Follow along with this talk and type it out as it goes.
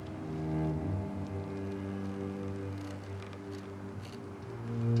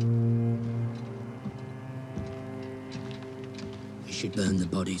should burn the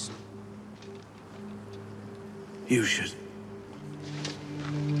bodies. You should.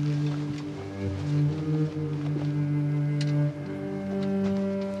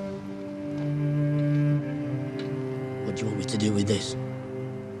 What do you want me to do with this?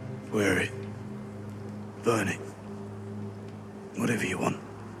 Wear it. Burn it. Whatever you want.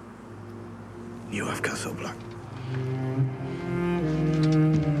 You have Castle Black.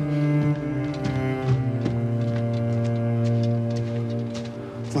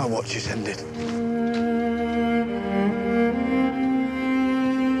 My watch is ended.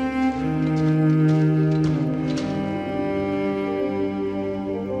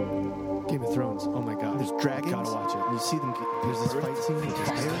 Game of Thrones. Oh my God. There's dragons. Gotta watch it. You see them. There's this fight scene with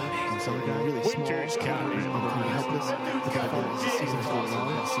fire, and some guy really small. Winter's coming. Helpless. The guy goes, the season's going on.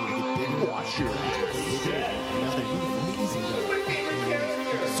 I see them get bigger. Watch your Now they're amazing though.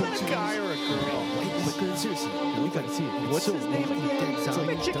 So a guy or a girl? But seriously, we gotta see it. What's his name? It's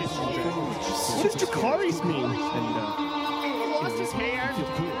like a chicken. What does Dracarys mean? And Lost his hair.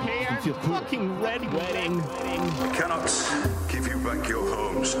 Fucking red wedding. I cannot give you back your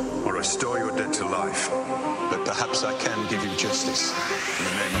homes or restore your dead to life, but perhaps I can give you justice in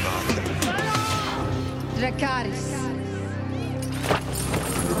the name of our king. Dracarys.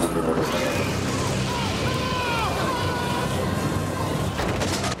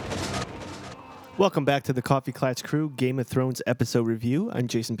 welcome back to the Coffee Klatch Crew Game of Thrones episode review. I'm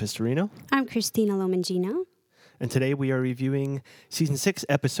Jason Pistorino. I'm Christina Lomangino. And today we are reviewing Season 6,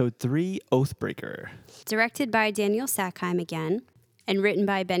 Episode 3, Oathbreaker. Directed by Daniel Sackheim again, and written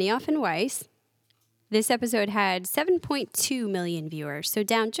by Benioff and Weiss. This episode had 7.2 million viewers, so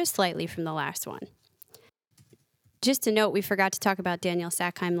down just slightly from the last one. Just a note, we forgot to talk about Daniel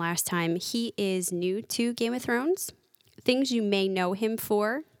Sackheim last time. He is new to Game of Thrones. Things you may know him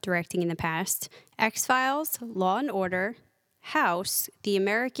for, directing in the past: X-Files, Law and Order, House, The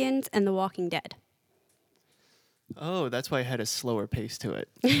Americans, and The Walking Dead. Oh, that's why it had a slower pace to it.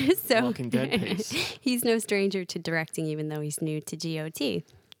 So Walking Dead pace. He's no stranger to directing, even though he's new to GOT.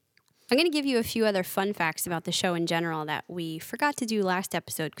 I'm going to give you a few other fun facts about the show in general that we forgot to do last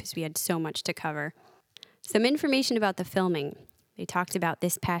episode because we had so much to cover. Some information about the filming. They talked about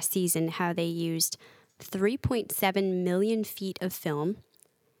this past season how they used 3.7 million feet of film.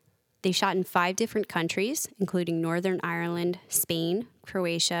 They shot in 5 different countries, including Northern Ireland, Spain,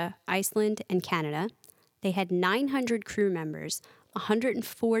 Croatia, Iceland, and Canada. They had 900 crew members,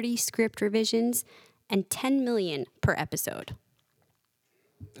 140 script revisions, and $10 million per episode.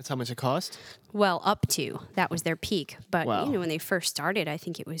 That's how much it cost? Well, up to. That was their peak. But, Wow. when they first started, I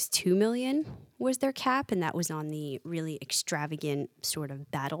think it was $2 million was their cap, and that was on the really extravagant sort of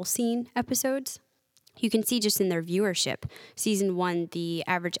battle scene episodes. You can see just in their viewership. Season 1, the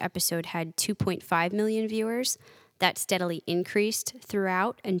average episode had 2.5 million viewers. That steadily increased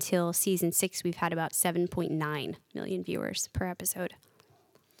throughout until Season 6, we've had about 7.9 million viewers per episode.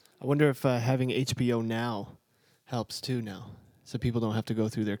 I wonder if having HBO Now helps too now. So people don't have to go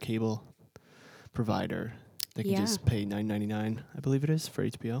through their cable provider. They can just pay $9.99, I believe it is, for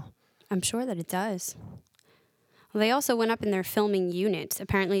HBO. I'm sure that it does. Well, they also went up in their filming units.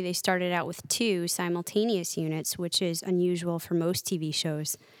 Apparently, they started out with 2 simultaneous units, which is unusual for most TV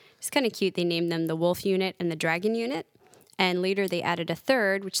shows. It's kind of cute. They named them the Wolf Unit and the Dragon Unit. And later, they added a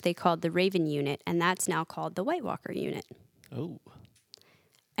third, which they called the Raven Unit, and that's now called the White Walker Unit. Oh.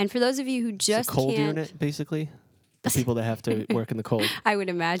 And for those of you who just it's a cold can't... unit, basically? The people that have to work in the cold. I would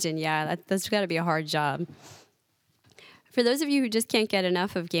imagine, yeah. That's got to be a hard job. For those of you who just can't get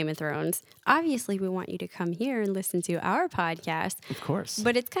enough of Game of Thrones, obviously we want you to come here and listen to our podcast. Of course.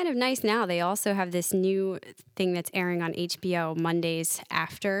 But it's kind of nice now. They also have this new thing that's airing on HBO Mondays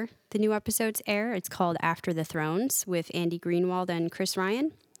after the new episodes air. It's called After the Thrones with Andy Greenwald and Chris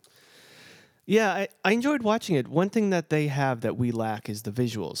Ryan. Yeah, I enjoyed watching it. One thing that they have that we lack is the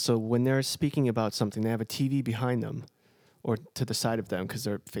visuals. So when they're speaking about something, they have a TV behind them or to the side of them because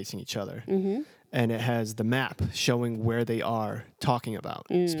they're facing each other. Mm-hmm. And it has the map showing where they are talking about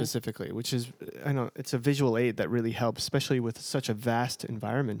specifically, which is, I know, it's a visual aid that really helps, especially with such a vast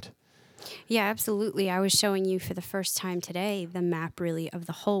environment. Yeah, absolutely. I was showing you for the first time today the map really of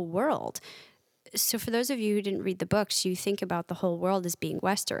the whole world. So for those of you who didn't read the books, you think about the whole world as being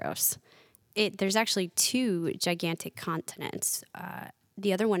Westeros. There's actually 2 gigantic continents.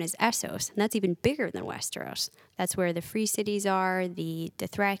 The other one is Essos, and that's even bigger than Westeros. That's where the Free Cities are, the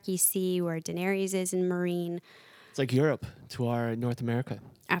Dothraki Sea, where Daenerys is in Meereen. It's like Europe to our North America.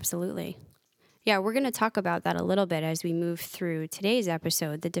 Absolutely. Yeah, we're going to talk about that a little bit as we move through today's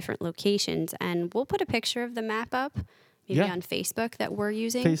episode, the different locations, and we'll put a picture of the map up, maybe on Facebook that we're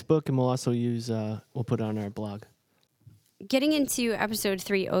using. Facebook, and we'll also use, we'll put it on our blog. Getting into episode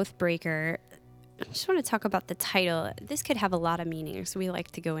 3, Oathbreaker, I just want to talk about the title. This could have a lot of meanings. We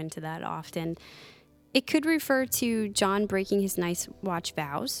like to go into that often. It could refer to Jon breaking his Night's Watch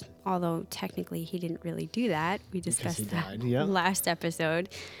vows, although technically he didn't really do that. We discussed that last episode.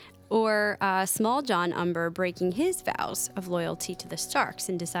 Or Small Jon Umber breaking his vows of loyalty to the Starks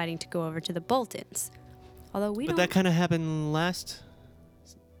and deciding to go over to the Boltons. Although But that kind of happened last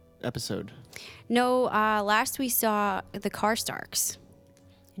episode. No, last we saw the Karstarks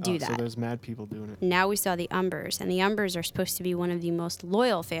do that. So there's mad people doing it. Now we saw the Umbers, and the Umbers are supposed to be one of the most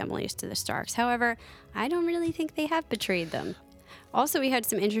loyal families to the Starks. However, I don't really think they have betrayed them. Also, we had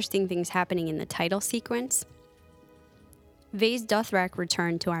some interesting things happening in the title sequence. Vaes Dothrak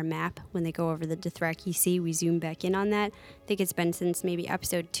returned to our map when they go over the Dothraki Sea. We zoom back in on that. I think it's been since maybe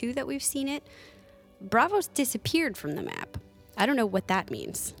episode 2 that we've seen it. Braavos disappeared from the map. I don't know what that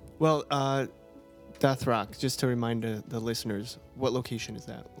means. Well, Dothrak, just to remind the listeners, what location is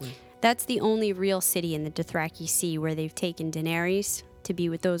that? That's the only real city in the Dothraki Sea where they've taken Daenerys to be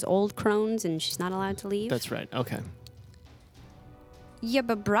with those old crones and she's not allowed to leave. That's right. Okay. Yeah,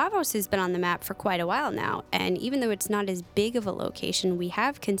 but Braavos has been on the map for quite a while now, and even though it's not as big of a location, we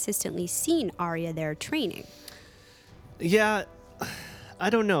have consistently seen Arya there training. Yeah,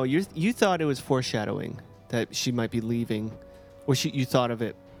 I don't know. You thought it was foreshadowing that she might be leaving, or you thought of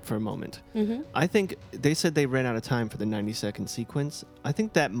it for a moment. Mm-hmm. I think they said they ran out of time for the 90-second sequence. I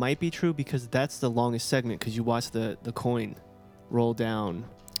think that might be true because that's the longest segment because you watch the coin roll down.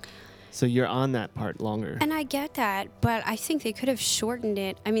 So you're on that part longer. And I get that, but I think they could have shortened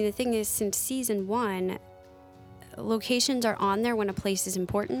it. I mean, the thing is, since season 1, locations are on there when a place is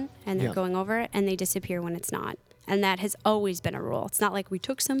important and they're going over it, and they disappear when it's not. And that has always been a rule. It's not like we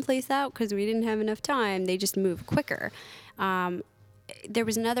took some place out because we didn't have enough time. They just move quicker. There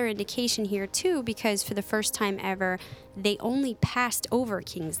was another indication here, too, because for the first time ever, they only passed over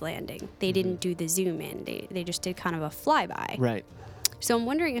King's Landing. They didn't do the zoom in. They just did kind of a flyby. Right. So I'm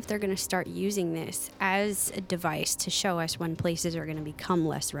wondering if they're going to start using this as a device to show us when places are going to become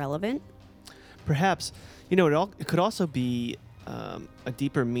less relevant. Perhaps. You know, it could also be a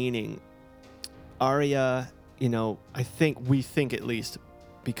deeper meaning. Arya, you know, we think at least,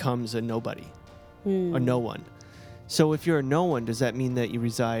 becomes a nobody. A no one. So if you're a no one, does that mean that you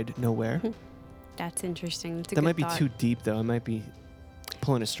reside nowhere? That's interesting. That's a that good might be thought. too deep, though. I might be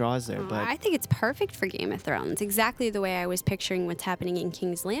pulling at straws there. But I think it's perfect for Game of Thrones. Exactly the way I was picturing what's happening in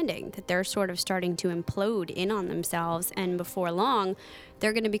King's Landing, that they're sort of starting to implode in on themselves, and before long,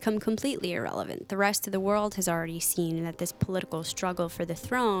 they're going to become completely irrelevant. The rest of the world has already seen that this political struggle for the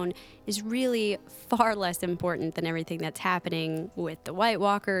throne is really far less important than everything that's happening with the White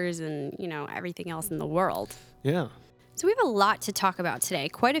Walkers and, you know, everything else in the world. yeah. So we have a lot to talk about today,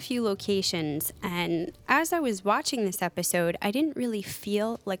 quite a few locations, and as I was watching this episode, I didn't really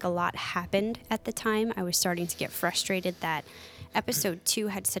feel like a lot happened at the time. I was starting to get frustrated that episode 2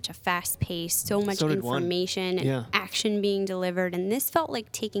 had such a fast pace, so much information and action being delivered, and this felt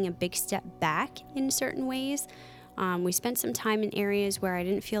like taking a big step back in certain ways. We spent some time in areas where I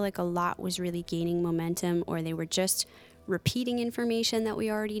didn't feel like a lot was really gaining momentum, or they were just repeating information that we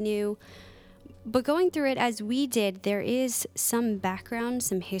already knew. But going through it as we did, there is some background,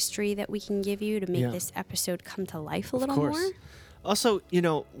 some history that we can give you to make this episode come to life a little more. Also, you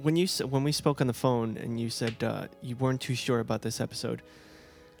know, when we spoke on the phone and you said you weren't too sure about this episode,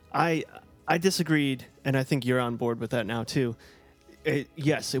 I disagreed, and I think you're on board with that now too.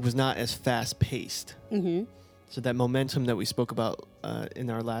 Yes, it was not as fast paced. Mm-hmm. So that momentum that we spoke about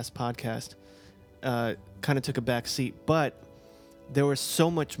in our last podcast kind of took a back seat, but there was so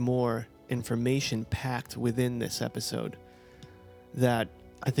much more information packed within this episode that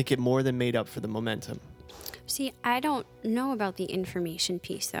I think it more than made up for the momentum. See, I don't know about the information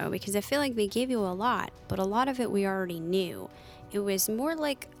piece though, because I feel like they gave you a lot, but a lot of it we already knew. It was more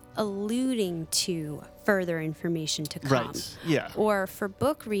like alluding to further information to come. Right. Yeah. Or for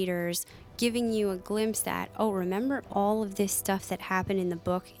book readers, giving you a glimpse that, oh, remember all of this stuff that happened in the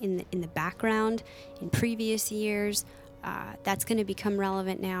book in the background in previous years? That's going to become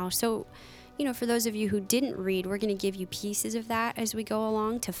relevant now. So, you know, for those of you who didn't read, we're going to give you pieces of that as we go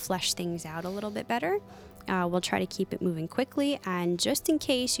along to flesh things out a little bit better. We'll try to keep it moving quickly. And just in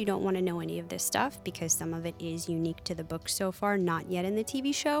case you don't want to know any of this stuff, because some of it is unique to the book so far, not yet in the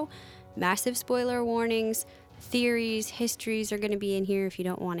TV show, massive spoiler warnings, theories, histories are going to be in here if you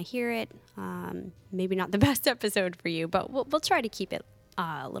don't want to hear it. Maybe not the best episode for you, but we'll try to keep it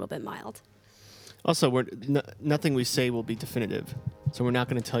a little bit mild. Also, nothing we say will be definitive, so we're not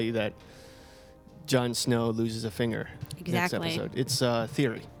going to tell you that Jon Snow loses a finger next episode. It's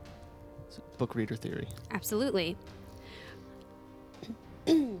theory. It's book reader theory. Absolutely.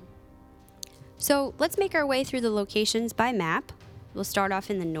 So let's make our way through the locations by map. We'll start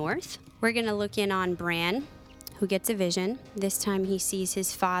off in the north. We're going to look in on Bran, who gets a vision. This time he sees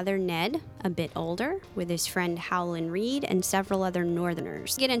his father, Ned, a bit older, with his friend Howland Reed and several other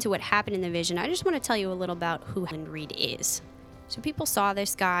Northerners. To get into what happened in the vision, I just want to tell you a little about who Howland Reed is. So people saw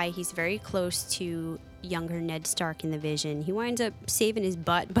this guy. He's very close to younger Ned Stark in the vision. He winds up saving his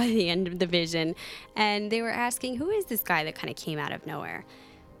butt by the end of the vision. And they were asking, who is this guy that kind of came out of nowhere?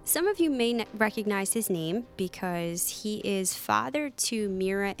 Some of you may recognize his name because he is father to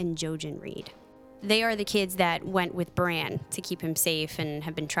Mira and Jojen Reed. They are the kids that went with Bran to keep him safe and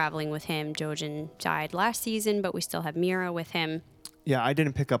have been traveling with him. Jojen died last season, but we still have Mira with him. Yeah, I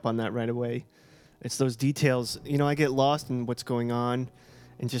didn't pick up on that right away. It's those details. You know, I get lost in what's going on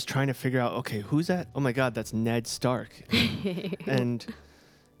and just trying to figure out, okay, who's that? Oh my God, that's Ned Stark. And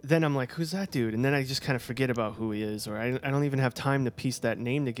then I'm like, who's that dude? And then I just kind of forget about who he is, or I don't even have time to piece that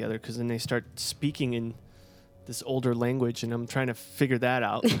name together because then they start speaking in this older language and I'm trying to figure that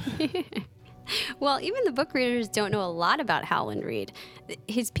out. Well, even the book readers don't know a lot about Howland Reed.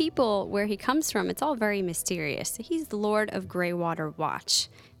 His people, where he comes from, it's all very mysterious. He's the Lord of Greywater Watch.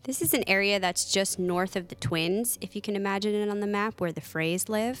 This is an area that's just north of the Twins, if you can imagine it on the map, where the Freys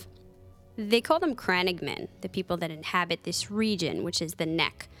live. They call them Crannogmen, the people that inhabit this region, which is the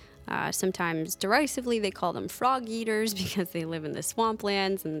Neck. Sometimes derisively, they call them frog eaters because they live in the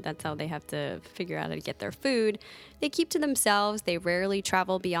swamplands and that's how they have to figure out how to get their food. They keep to themselves. They rarely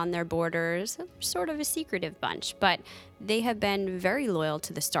travel beyond their borders. Sort of a secretive bunch, but they have been very loyal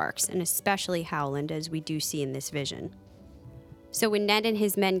to the Starks and especially Howland, as we do see in this vision. So when Ned and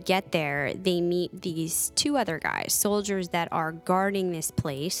his men get there, they meet these two other guys, soldiers that are guarding this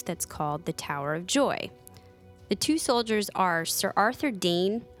place that's called the Tower of Joy. The two soldiers are Sir Arthur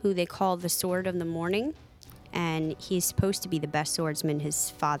Dayne, who they call the Sword of the Morning, and he's supposed to be the best swordsman his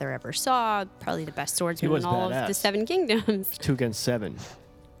father ever saw, probably the best swordsman in all of the Seven Kingdoms. 2 against 7.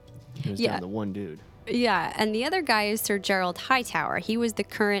 He was down to one dude. Yeah, and the other guy is Sir Gerald Hightower. He was the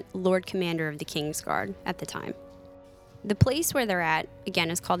current Lord Commander of the Kingsguard at the time. The place where they're at, again,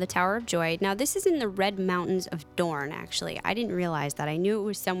 is called the Tower of Joy. Now, this is in the Red Mountains of Dorne, actually. I didn't realize that. I knew it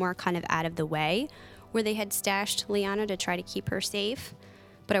was somewhere kind of out of the way, where they had stashed Lyanna to try to keep her safe,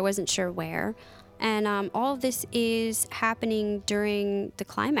 but I wasn't sure where. And all of this is happening during the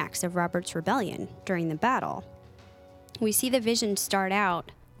climax of Robert's Rebellion, during the battle. We see the vision start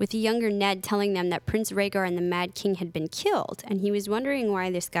out with the younger Ned telling them that Prince Rhaegar and the Mad King had been killed, and he was wondering why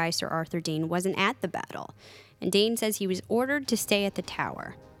this guy, Sir Arthur Dayne, wasn't at the battle. And Dayne says he was ordered to stay at the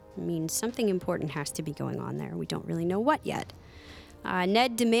tower. It means something important has to be going on there. We don't really know what yet.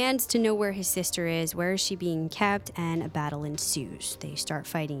 Ned demands to know where his sister is, where is she being kept, and a battle ensues. They start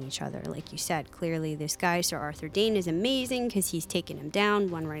fighting each other. Like you said, clearly this guy, Sir Arthur Dayne, is amazing because he's taken him down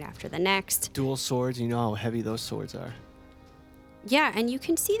one right after the next. Dual swords, you know how heavy those swords are. Yeah, and you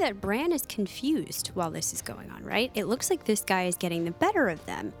can see that Bran is confused while this is going on, right? It looks like this guy is getting the better of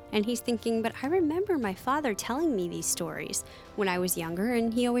them. And he's thinking, but I remember my father telling me these stories when I was younger,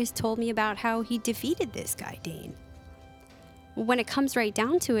 and he always told me about how he defeated this guy, Dayne. When it comes right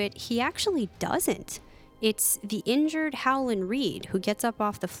down to it, he actually doesn't. It's the injured Howland Reed who gets up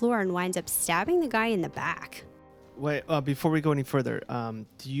off the floor and winds up stabbing the guy in the back. Wait, before we go any further,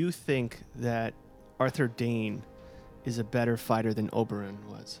 do you think that Arthur Dayne is a better fighter than Oberyn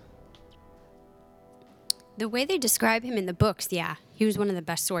was? The way they describe him in the books, yeah. He was one of the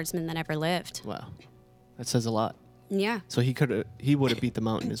best swordsmen that ever lived. Wow. That says a lot. Yeah. So he would have beat the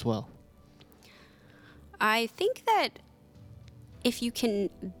Mountain as well. I think that if you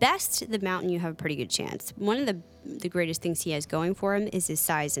can best the Mountain, you have a pretty good chance. One of the greatest things he has going for him is his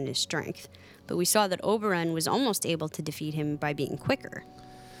size and his strength. But we saw that Oberyn was almost able to defeat him by being quicker.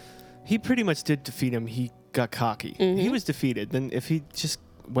 He pretty much did defeat him. He got cocky. Mm-hmm. He was defeated. Then if he just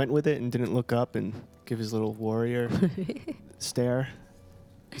went with it and didn't look up and give his little warrior stare,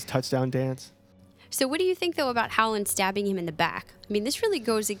 his touchdown dance. So what do you think, though, about Howland stabbing him in the back? I mean, this really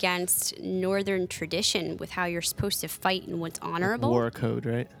goes against Northern tradition with how you're supposed to fight and what's honorable. Like war code,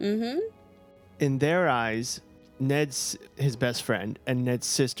 right? Mm-hmm. In their eyes, Ned's his best friend, and Ned's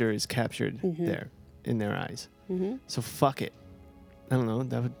sister is captured there in their eyes. Mm-hmm. So fuck it. I don't know.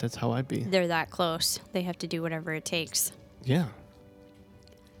 That's how I'd be. They're that close. They have to do whatever it takes. Yeah.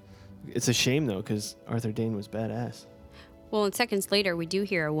 It's a shame, though, because Arthur Dayne was badass. Well, and seconds later, we do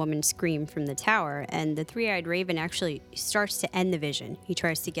hear a woman scream from the tower, and the three-eyed raven actually starts to end the vision. He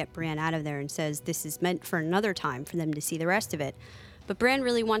tries to get Bran out of there and says this is meant for another time for them to see the rest of it. But Bran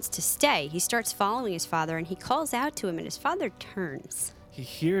really wants to stay. He starts following his father, and he calls out to him, and his father turns. He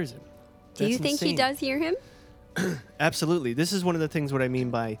hears him. Do you think he does hear him? Absolutely. This is one of the things what I mean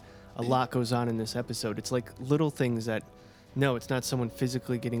by a lot goes on in this episode. It's like little things that, no, it's not someone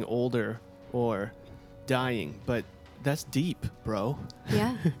physically getting older or dying, but that's deep, bro.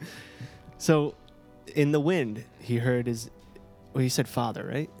 Yeah. So in the wind, he heard he said father,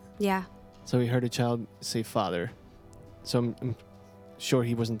 right? Yeah. So he heard a child say father. So I'm sure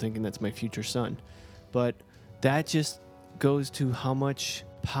he wasn't thinking that's my future son. But that just goes to how much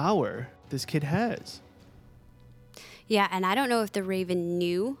power this kid has. Yeah, and I don't know if the Raven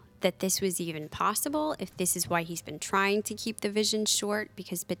knew that this was even possible, if this is why he's been trying to keep the vision short,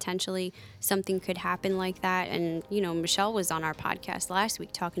 because potentially something could happen like that. And, Michelle was on our podcast last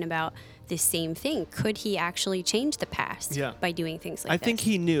week talking about this same thing. Could he actually change the past by doing things like this? I think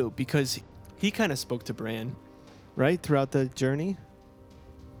he knew because he kind of spoke to Bran, right, throughout the journey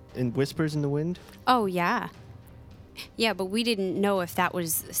in Whispers in the Wind. Oh, yeah. Yeah, but we didn't know if that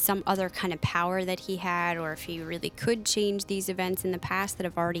was some other kind of power that he had or if he really could change these events in the past that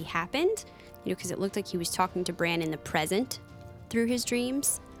have already happened. Because it looked like he was talking to Bran in the present through his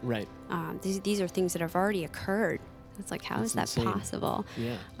dreams. Right. These are things that have already occurred. It's like, how is that insane. Possible?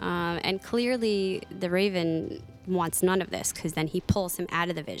 Yeah. And clearly the Raven wants none of this because then he pulls him out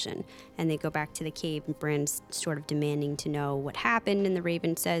of the vision and they go back to the cave and Bran's sort of demanding to know what happened. And the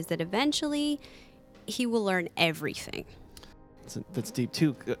Raven says that eventually he will learn everything. That's deep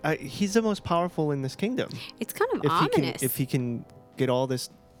too. He's the most powerful in this kingdom. It's kind of ominous. If he can get all this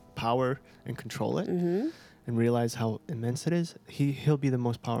power and control it and realize how immense it is, he'll be the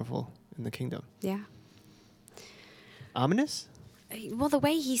most powerful in the kingdom. Yeah. Ominous? Well, the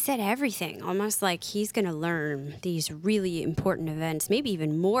way he said everything, almost like he's going to learn these really important events, maybe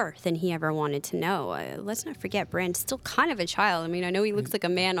even more than he ever wanted to know. Let's not forget, Bran's still kind of a child. I mean, I know he looks like a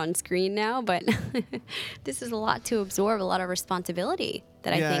man on screen now, but this is a lot to absorb, a lot of responsibility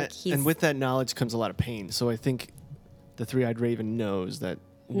that I think he's... And with that knowledge comes a lot of pain. So I think the Three-Eyed Raven knows that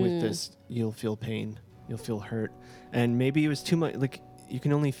with this, you'll feel pain, you'll feel hurt. And maybe it was too much, like, you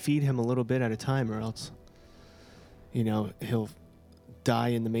can only feed him a little bit at a time or else, he'll die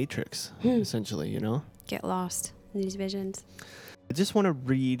in the Matrix, essentially, Get lost in these visions. I just want to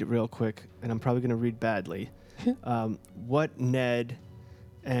read real quick, and I'm probably going to read badly, what Ned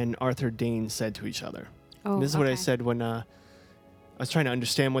and Arthur Dayne said to each other. Oh, This is what I said when I was trying to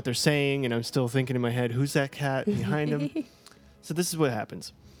understand what they're saying, and I'm still thinking in my head, who's that cat behind him? So this is what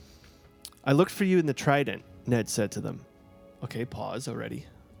happens. I looked for you in the Trident, Ned said to them. Okay, pause already.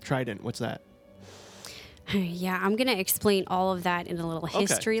 Trident, what's that? Yeah, I'm going to explain all of that in a little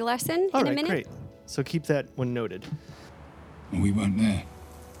history lesson in a minute. Great. So keep that one noted. We weren't there.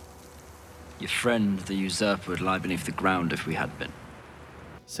 Your friend, the usurper, would lie beneath the ground if we had been.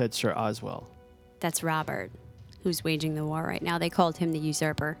 Said Sir Oswell. That's Robert, who's waging the war right now. They called him the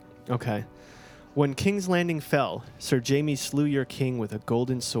usurper. Okay. When King's Landing fell, Sir Jaime slew your king with a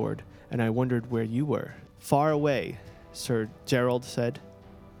golden sword, and I wondered where you were. Far away, Sir Gerald said.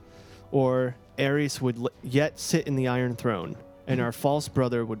 Or Aerys would yet sit in the Iron Throne, and our false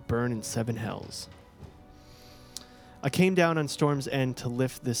brother would burn in 7 hells. I came down on Storm's End to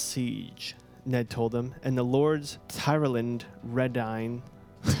lift this siege, Ned told them, and the lords Tyrell Redwyne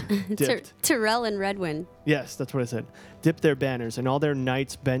dipped. Tyrell and Redwyne. Yes, that's what I said. Dipped their banners, and all their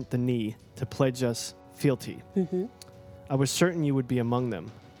knights bent the knee to pledge us fealty. I was certain you would be among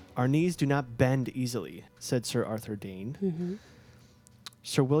them. Our knees do not bend easily, said Sir Arthur Dayne.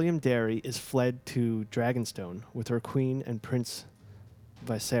 Sir William Darry is fled to Dragonstone with her queen and Prince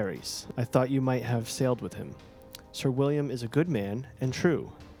Viserys. I thought you might have sailed with him. Sir William is a good man and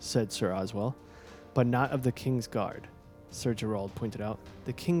true, said Sir Oswell, but not of the King's Guard, Sir Gerald pointed out.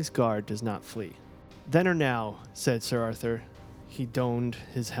 The King's Guard does not flee. Then or now, said Sir Arthur. He donned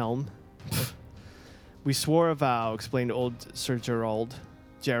his helm. We swore a vow, explained old Sir Gerald.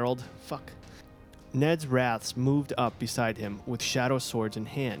 Fuck. Ned's wraths moved up beside him with shadow swords in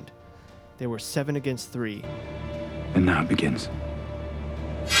hand. They were 7 against 3. And now it begins.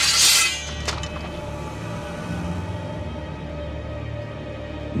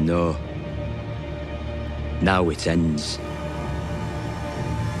 No. Now it ends.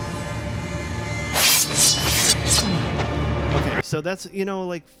 Okay, so that's,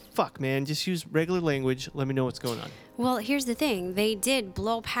 fuck, man. Just use regular language. Let me know what's going on. Well, here's the thing. They did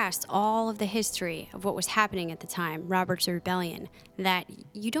blow past all of the history of what was happening at the time, Robert's Rebellion, that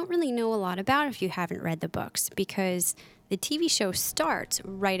you don't really know a lot about if you haven't read the books, because the TV show starts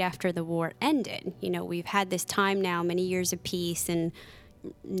right after the war ended. We've had this time now, many years of peace, and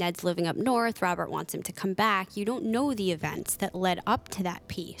Ned's living up north. Robert wants him to come back. You don't know the events that led up to that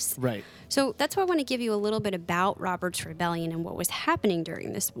peace. Right. So that's why I want to give you a little bit about Robert's Rebellion and what was happening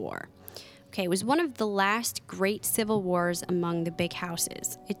during this war. Okay, it was one of the last great civil wars among the big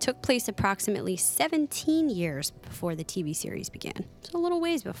houses. It took place approximately 17 years before the TV series began. So a little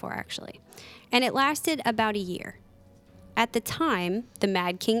ways before, actually. And it lasted about a year. At the time, the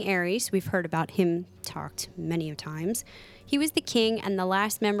Mad King Aerys, we've heard about him talked many times, he was the king and the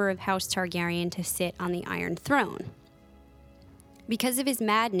last member of House Targaryen to sit on the Iron Throne. Because of his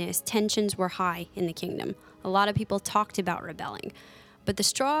madness, tensions were high in the kingdom. A lot of people talked about rebelling. But the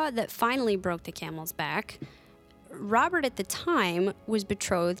straw that finally broke the camel's back, Robert at the time was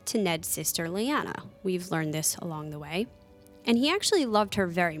betrothed to Ned's sister Lyanna. We've learned this along the way. And he actually loved her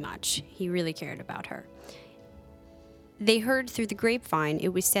very much. He really cared about her. They heard through the grapevine, it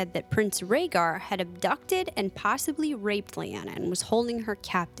was said that Prince Rhaegar had abducted and possibly raped Lyanna and was holding her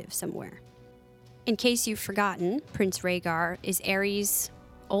captive somewhere. In case you've forgotten, Prince Rhaegar is Aerys'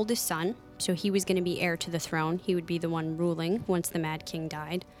 oldest son, so he was going to be heir to the throne. He would be the one ruling once the Mad King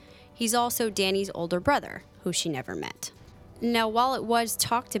died. He's also Dany's older brother, who she never met. Now, while it was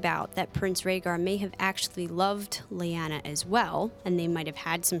talked about that Prince Rhaegar may have actually loved Lyanna as well, and they might have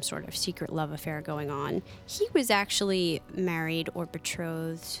had some sort of secret love affair going on, he was actually married or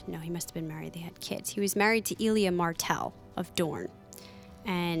betrothed. No, he must have been married. They had kids. He was married to Elia Martell of Dorne.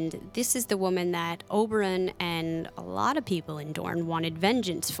 And this is the woman that Oberyn and a lot of people in Dorne wanted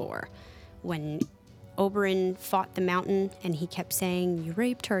vengeance for. When Oberyn fought the Mountain and he kept saying, you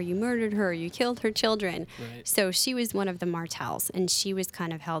raped her, you murdered her, you killed her children. Right. So she was one of the Martells, and she was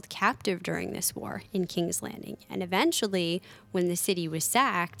kind of held captive during this war in King's Landing. And eventually, when the city was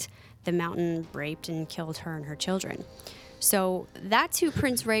sacked, the Mountain raped and killed her and her children. So that's who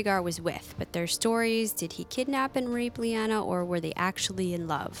Prince Rhaegar was with. But there's stories, did he kidnap and rape Lyanna, or were they actually in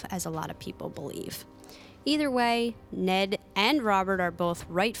love, as a lot of people believe? Either way, Ned and Robert are both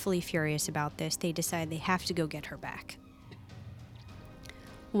rightfully furious about this. They decide they have to go get her back.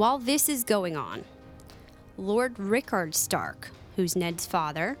 While this is going on, Lord Rickard Stark, who's Ned's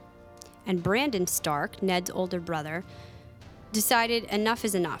father, and Brandon Stark, Ned's older brother, decided enough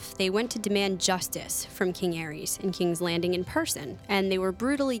is enough. They went to demand justice from King Aerys in King's Landing in person, and they were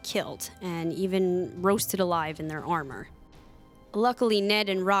brutally killed and even roasted alive in their armor. Luckily, Ned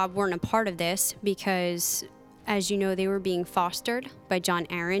and Robb weren't a part of this because, as you know, they were being fostered by Jon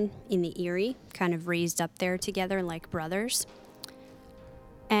Arryn in the Eyrie, kind of raised up there together like brothers.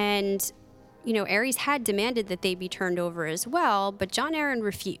 And, you know, Aerys had demanded that they be turned over as well, but Jon Arryn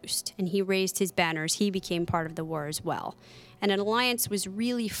refused, and he raised his banners. He became part of the war as well. And an alliance was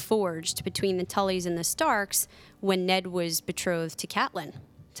really forged between the Tullys and the Starks when Ned was betrothed to Catelyn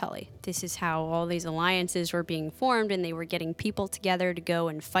Tully. This is how all these alliances were being formed, and they were getting people together to go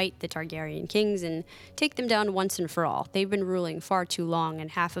and fight the Targaryen kings and take them down once and for all. They've been ruling far too long, and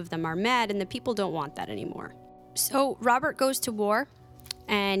half of them are mad, and the people don't want that anymore. So Robert goes to war,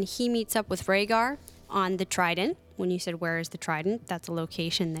 and he meets up with Rhaegar on the Trident. When you said, where is the Trident? That's a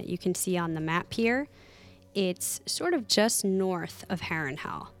location that you can see on the map here. It's sort of just north of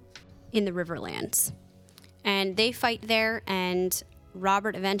Harrenhal in the Riverlands. And they fight there, and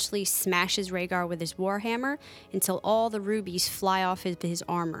Robert eventually smashes Rhaegar with his warhammer until all the rubies fly off his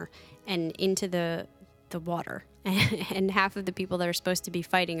armor and into the water. And half of the people that are supposed to be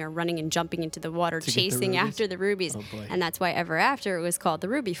fighting are running and jumping into the water, chasing after the rubies. Oh boy. And that's why ever after it was called the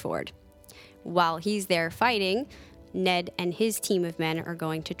Ruby Ford. While he's there fighting, Ned and his team of men are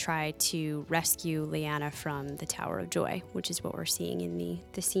going to try to rescue Lyanna from the Tower of Joy, which is what we're seeing in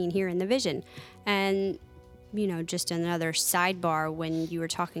the scene here in the vision. And you know, just another sidebar when you were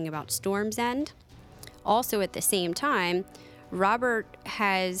talking about Storm's End. Also at the same time, Robert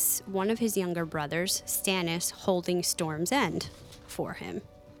has one of his younger brothers, Stannis, holding Storm's End for him.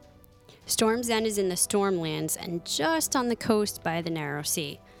 Storm's End is in the Stormlands and just on the coast by the Narrow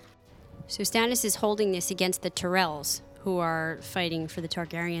Sea. So Stannis is holding this against the Tyrells, who are fighting for the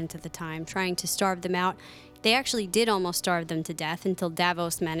Targaryens at the time, trying to starve them out. They actually did almost starve them to death until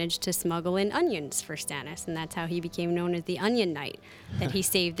Davos managed to smuggle in onions for Stannis, and that's how he became known as the Onion Knight, that he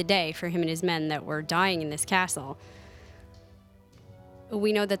saved the day for him and his men that were dying in this castle.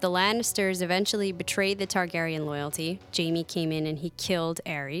 We know that the Lannisters eventually betrayed the Targaryen loyalty. Jaime came in and he killed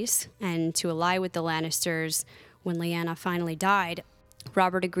Aerys, and to ally with the Lannisters, when Lyanna finally died,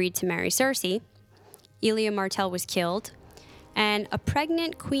 Robert agreed to marry Cersei. Elia Martell was killed, and a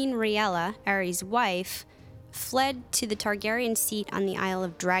pregnant Queen Rhaella, Aerys' wife, fled to the Targaryen seat on the Isle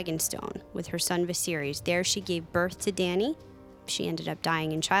of Dragonstone with her son Viserys. There she gave birth to Dany. She ended up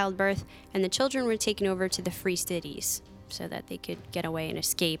dying in childbirth, and the children were taken over to the Free Cities so that they could get away and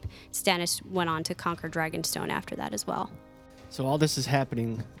escape. Stannis went on to conquer Dragonstone after that as well. So all this is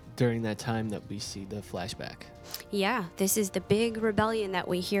happening during that time that we see the flashback. Yeah, this is the big rebellion that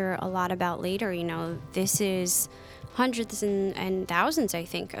we hear a lot about later. This is hundreds and thousands, I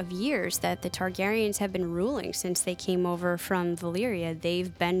think, of years that the Targaryens have been ruling since they came over from Valyria.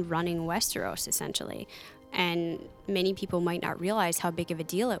 They've been running Westeros, essentially. And many people might not realize how big of a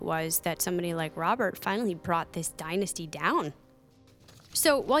deal it was that somebody like Robert finally brought this dynasty down.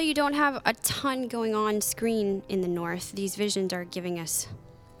 So while you don't have a ton going on screen in the north, these visions are giving us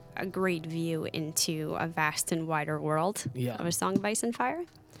a great view into a vast and wider world of A Song of Ice and Fire.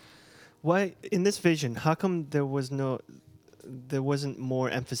 Why, in this vision, how come there wasn't more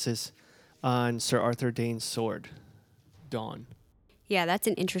emphasis on Sir Arthur Dayne's sword, Dawn? Yeah, that's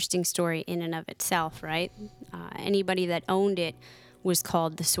an interesting story in and of itself, right? Anybody that owned it was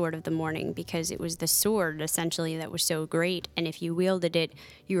called the Sword of the Morning because it was the sword, essentially, that was so great. And if you wielded it,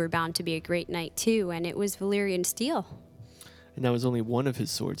 you were bound to be a great knight, too. And it was Valyrian steel. And that was only one of his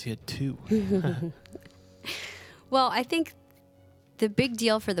swords. He had two. Well, I think the big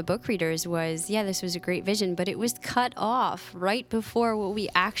deal for the book readers was, this was a great vision, but it was cut off right before what we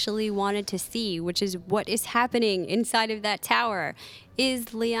actually wanted to see, which is what is happening inside of that tower. Is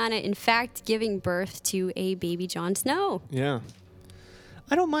Lyanna, in fact, giving birth to a baby Jon Snow? Yeah.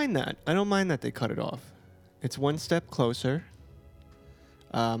 I don't mind that. I don't mind that they cut it off. It's one step closer.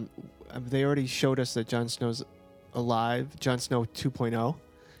 They already showed us that Jon Snow's alive. Jon Snow 2.0.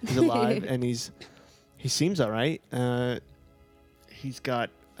 He's alive, and he seems all right. He's got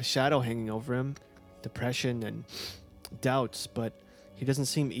a shadow hanging over him, depression and doubts, but he doesn't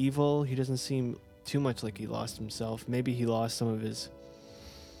seem evil. He doesn't seem too much like he lost himself. Maybe he lost some of his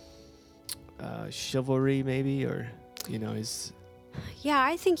chivalry, maybe, or, his... Yeah,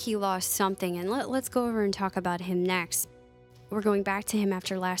 I think he lost something, and let's go over and talk about him next. We're going back to him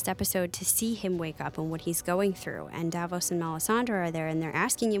after last episode to see him wake up and what he's going through, and Davos and Melisandre are there, and they're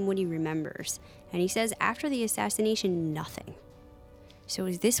asking him what he remembers. And he says, after the assassination, nothing. So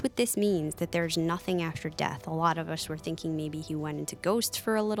is this what this means, that there's nothing after death? A lot of us were thinking maybe he went into ghost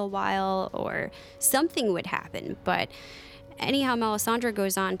for a little while or something would happen. But anyhow, Melisandre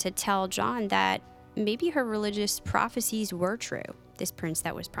goes on to tell Jon that maybe her religious prophecies were true. This prince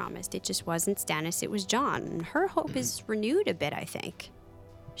that was promised, it just wasn't Stannis, it was Jon. And her hope is renewed a bit, I think.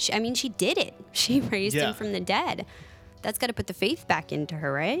 She did it. She raised him from the dead. That's got to put the faith back into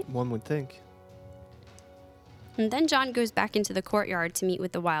her, right? One would think. And then Jon goes back into the courtyard to meet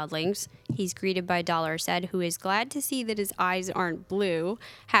with the wildlings. He's greeted by Dolorous Edd, who is glad to see that his eyes aren't blue.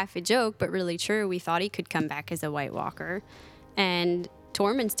 Half a joke, but really true. We thought he could come back as a White Walker. And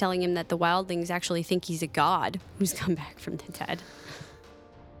Tormund's telling him that the wildlings actually think he's a god who's come back from the dead.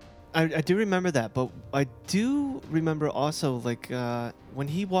 I do remember that, but I do remember also, when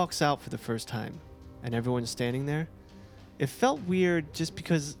he walks out for the first time and everyone's standing there, it felt weird just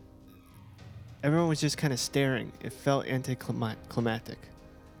because everyone was just kind of staring. It felt anticlimactic.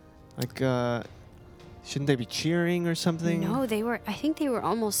 Shouldn't they be cheering or something? No, I think they were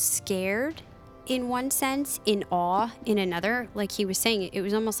almost scared in one sense, in awe in another. Like he was saying, it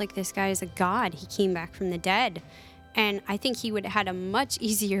was almost like this guy is a god. He came back from the dead. And I think he would have had a much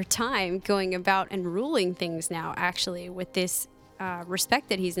easier time going about and ruling things now, actually, with this respect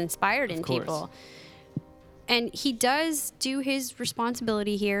that he's inspired in people. And he does do his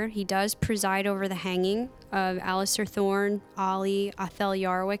responsibility here. He does preside over the hanging of Alistair Thorne, Ollie, Othel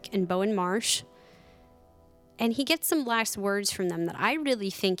Yarwick, and Bowen Marsh. And he gets some last words from them that I really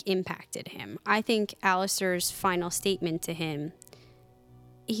think impacted him. I think Alistair's final statement to him,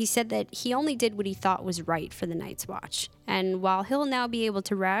 he said that he only did what he thought was right for the Night's Watch. And while he'll now be able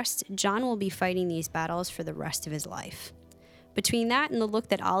to rest, Jon will be fighting these battles for the rest of his life. Between that and the look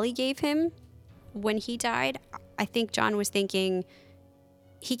that Ollie gave him when he died, I think Jon was thinking,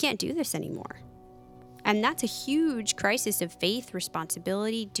 he can't do this anymore. And that's a huge crisis of faith,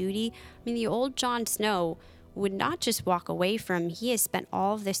 responsibility, duty. I mean, the old Jon Snow would not just walk away from, he has spent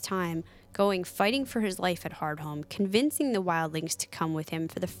all of this time fighting for his life at Hardhome, convincing the wildlings to come with him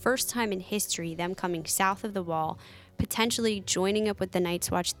for the first time in history, them coming south of the Wall, potentially joining up with the Night's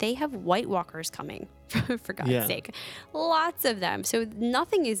Watch. They have White Walkers coming, for God's sake. Lots of them. So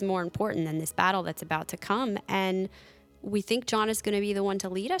nothing is more important than this battle that's about to come. And we think Jon is going to be the one to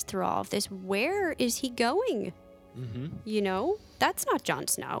lead us through all of this. Where is he going? Mm-hmm. That's not Jon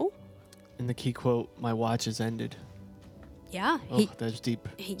Snow. And the key quote, "My watch has ended." Yeah. That's deep.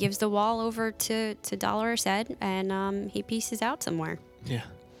 He gives the wall over to Dolorous Edd, and he pieces out somewhere. Yeah.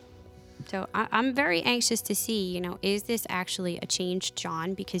 So I'm very anxious to see, is this actually a changed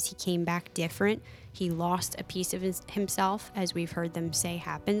Jon because he came back different? He lost a piece of himself, as we've heard them say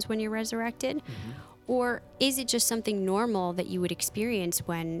happens when you're resurrected. Mm-hmm. Or is it just something normal that you would experience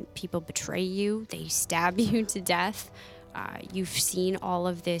when people betray you, they stab you to death? You've seen all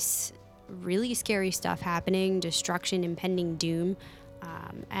of this really scary stuff happening, destruction, impending doom,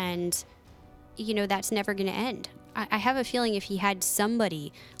 and, that's never going to end. I have a feeling if he had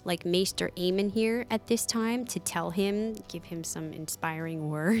somebody like Maester Aemon here at this time to tell him, give him some inspiring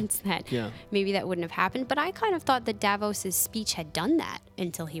words, that maybe that wouldn't have happened. But I kind of thought that Davos's speech had done that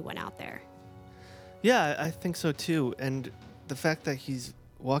until he went out there. Yeah, I think so too. And the fact that he's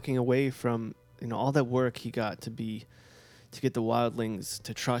walking away from, all that work he got to get the wildlings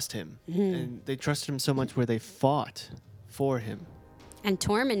to trust him. And they trusted him so much where they fought for him. And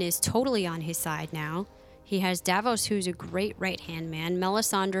Tormund is totally on his side now. He has Davos, who's a great right-hand man,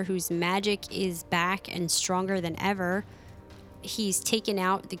 Melisandre, whose magic is back and stronger than ever. He's taken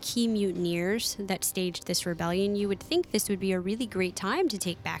out the key mutineers that staged this rebellion. You would think this would be a really great time to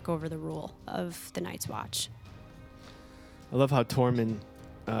take back over the rule of the Night's Watch. I love how Tormund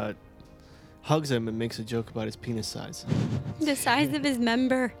hugs him and makes a joke about his penis size. The size of his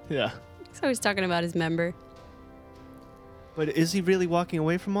member. Yeah. He's always talking about his member. But is he really walking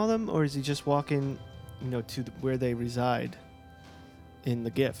away from all them, or is he just walking, to where they reside in the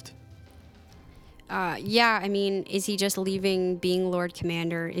gift? Is he just leaving being Lord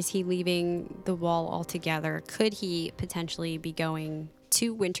Commander? Is he leaving the wall altogether? Could he potentially be going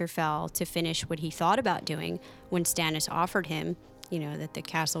to Winterfell to finish what he thought about doing when Stannis offered him, that the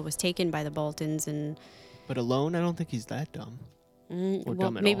castle was taken by the Boltons and... But alone, I don't think he's that dumb.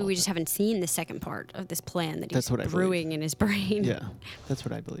 Maybe we just haven't seen the second part of this plan that he's brewing in his brain. Yeah, that's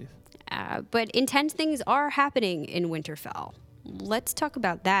what I believe. But intense things are happening in Winterfell. Let's talk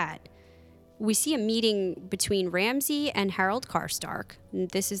about that. We see a meeting between Ramsay and Harold Karstark.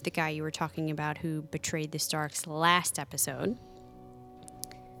 This is the guy you were talking about who betrayed the Starks last episode.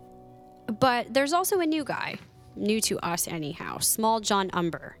 But there's also a new guy, new to us anyhow, Small Jon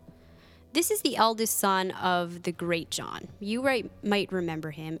Umber. This is the eldest son of the Great Jon. You might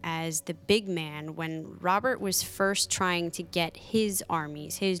remember him as the big man when Robert was first trying to get his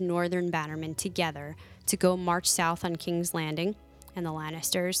armies, his northern bannermen, together to go march south on King's Landing and the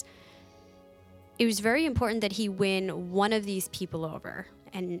Lannisters. It was very important that he win one of these people over.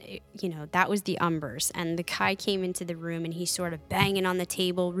 And, that was the Umbers. And the guy came into the room and he's sort of banging on the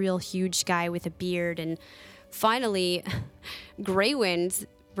table, real huge guy with a beard. And finally, Grey Wind,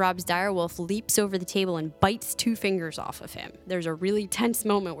 Robb's direwolf, leaps over the table and bites 2 fingers off of him. There's a really tense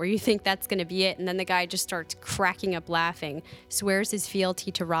moment where you think that's going to be it, and then the guy just starts cracking up laughing, swears his fealty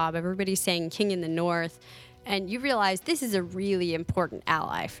to Robb. Everybody's saying King in the North, and you realize this is a really important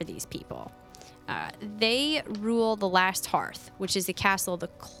ally for these people. They rule the Last Hearth, which is a castle the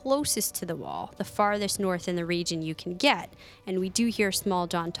closest to the wall, the farthest north in the region you can get, and we do hear Small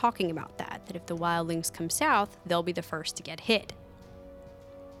Jon talking about that if the wildlings come south, they'll be the first to get hit.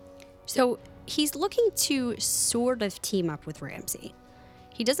 So he's looking to sort of team up with Ramsay.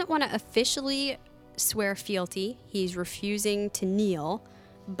 He doesn't want to officially swear fealty. He's refusing to kneel,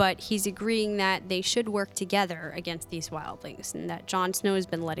 but he's agreeing that they should work together against these wildlings and that Jon Snow has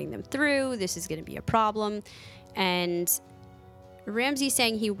been letting them through. This is going to be a problem. And Ramsay's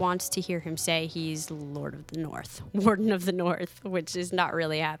saying he wants to hear him say he's Lord of the North, Warden of the North, which is not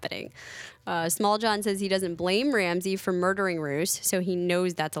really happening. Small Jon says he doesn't blame Ramsay for murdering Roose, so he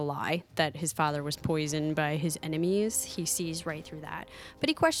knows that's a lie, that his father was poisoned by his enemies. He sees right through that. But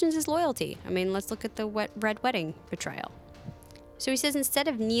he questions his loyalty. Let's look at the Red Wedding betrayal. So he says instead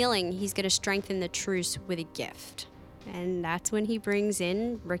of kneeling, he's going to strengthen the truce with a gift. And that's when he brings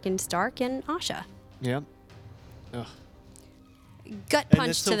in Rickon Stark and Asha. Yep. Ugh. Gut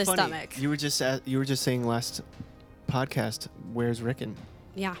punch to the funny. Stomach. You were just saying last podcast, where's Rickon?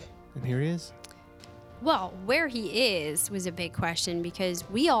 Yeah. And here he is. Well, where he is was a big question because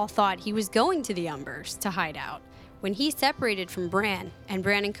we all thought he was going to the Umbers to hide out. When he separated from Bran and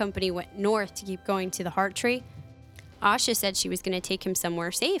Bran and company went north to keep going to the Heart Tree, Asha said she was going to take him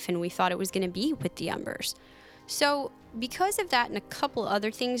somewhere safe, and we thought it was going to be with the Umbers. So because of that and a couple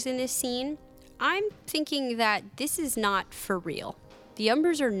other things in this scene, I'm thinking that this is not for real. The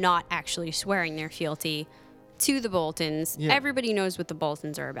Umbers are not actually swearing their fealty to the Boltons. Yeah. Everybody knows what the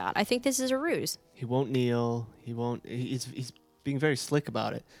Boltons are about. I think this is a ruse. He won't kneel. He's being very slick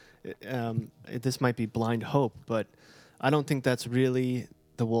about it. This might be blind hope, but I don't think that's really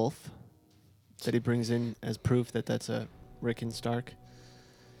the wolf that he brings in as proof that that's a Rickon Stark.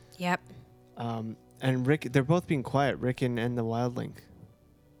 Yep. And they're both being quiet, Rickon and the wildling.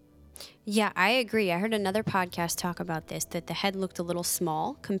 Yeah, I agree. I heard another podcast talk about this, that the head looked a little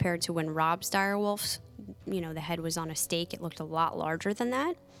small compared to when Robb's direwolf's, the head was on a stake. It looked a lot larger than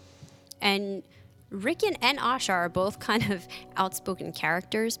that. And Rickon and Asha are both kind of outspoken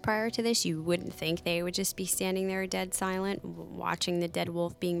characters prior to this. You wouldn't think they would just be standing there dead silent, watching the dead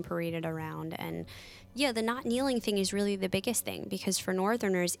wolf being paraded around. And yeah, the not kneeling thing is really the biggest thing, because for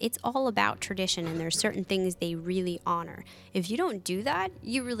Northerners, it's all about tradition, and there's certain things they really honor. If you don't do that,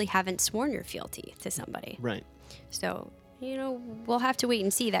 you really haven't sworn your fealty to somebody. Right. So, we'll have to wait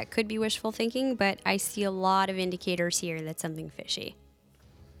and see. That could be wishful thinking, but I see a lot of indicators here that something fishy.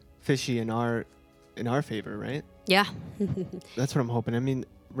 Fishy in our favor, right? Yeah. That's what I'm hoping. I mean,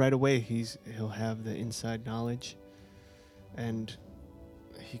 right away he'll have the inside knowledge, and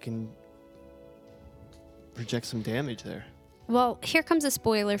he can project some damage there. Well, here comes a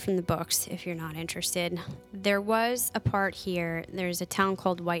spoiler from the books, if you're not interested. There was a part here, there's a town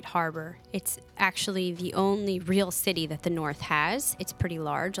called White Harbor. It's actually the only real city that the North has. It's pretty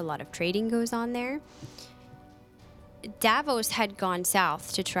large, a lot of trading goes on there. Davos had gone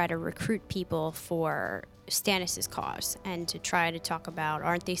south to try to recruit people for Stannis' cause, and to try to talk about,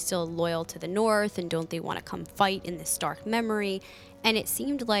 aren't they still loyal to the North, and don't they want to come fight in the Stark memory? And it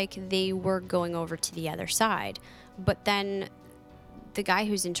seemed like they were going over to the other side. But then the guy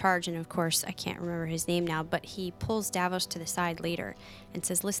who's in charge, and of course I can't remember his name now, but he pulls Davos to the side later and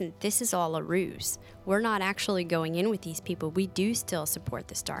says, listen, this is all a ruse. We're not actually going in with these people. We do still support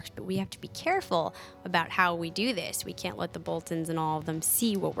the Starks, but we have to be careful about how we do this. We can't let the Boltons and all of them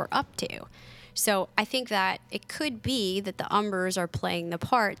see what we're up to. So I think that it could be that the Umbers are playing the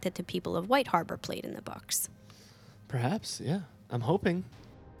part that the people of White Harbor played in the books. Perhaps, yeah. I'm hoping.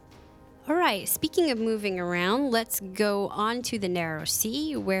 All right, speaking of moving around, let's go on to the Narrow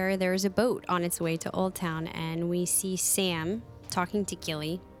Sea, where there's a boat on its way to Old Town, and we see Sam talking to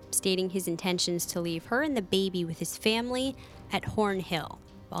Gilly, stating his intentions to leave her and the baby with his family at Horn Hill,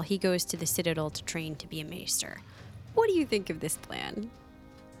 while he goes to the Citadel to train to be a maester. What do you think of this plan?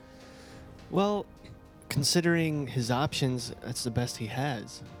 Well, considering his options, that's the best he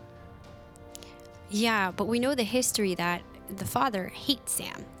has. Yeah, but we know the history that the father hates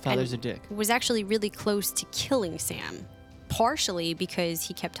Sam. Father's and a dick. Was actually really close to killing Sam. Partially because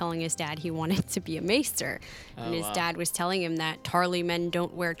he kept telling his dad he wanted to be a maester. And his dad was telling him that Tarly men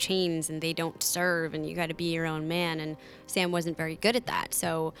don't wear chains and they don't serve and you got to be your own man. And Sam wasn't very good at that.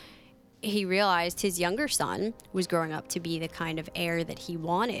 So he realized his younger son was growing up to be the kind of heir that he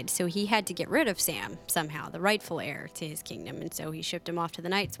wanted. So he had to get rid of Sam somehow, the rightful heir to his kingdom. And so he shipped him off to the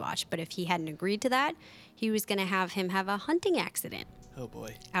Night's Watch. But if he hadn't agreed to that, he was going to have him have a hunting accident. Oh,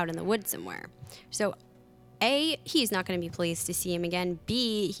 boy. Out in the woods somewhere. So A, he's not going to be pleased to see him again.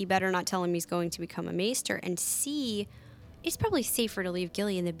 B, he better not tell him he's going to become a maester. And C, it's probably safer to leave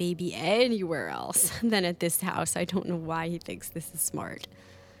Gilly and the baby anywhere else than at this house. I don't know why he thinks this is smart.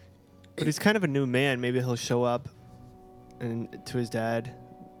 But he's kind of a new man. Maybe he'll show up and to his dad,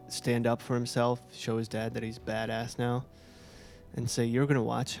 stand up for himself, show his dad that he's badass now, and say, you're going to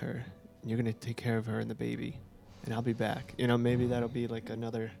watch her. You're going to take care of her and the baby, and I'll be back. Maybe that'll be like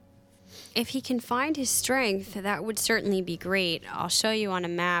another... If he can find his strength, that would certainly be great. I'll show you on a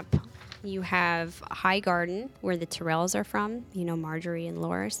map. You have Highgarden, where the Tyrells are from, Marjorie and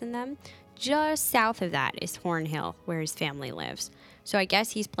Loras and them. Just south of that is Horn Hill, where his family lives. So I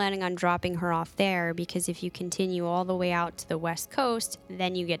guess he's planning on dropping her off there, because if you continue all the way out to the west coast,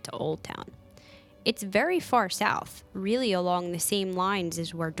 then you get to Old Town. It's very far south, really along the same lines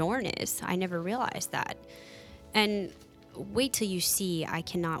as where Dorne is. I never realized that. And wait till you see, I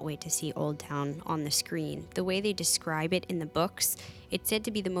cannot wait to see Old Town on the screen. The way they describe it in the books, it's said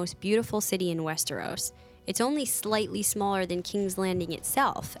to be the most beautiful city in Westeros. It's only slightly smaller than King's Landing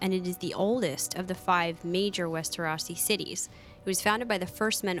itself, and it is the oldest of the 5 major Westerosi cities. It was founded by the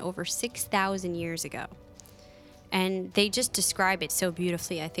first men over 6,000 years ago. And they just describe it so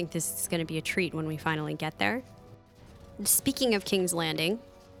beautifully. I think this is going to be a treat when we finally get there. Speaking of King's Landing,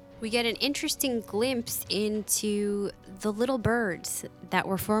 we get an interesting glimpse into the little birds that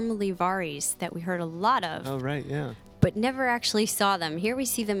were formerly Varys that we heard a lot of. Oh, right, yeah. But never actually saw them. Here we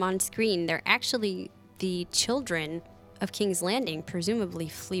see them on screen. They're actually the children of King's Landing, presumably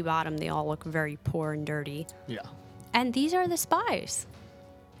Flea Bottom. They all look very poor and dirty. Yeah. And these are the spies.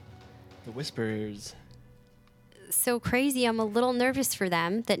 The Whisperers. So crazy, I'm a little nervous for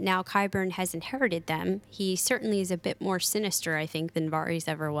them that now Qyburn has inherited them. He certainly is a bit more sinister, I think, than Varys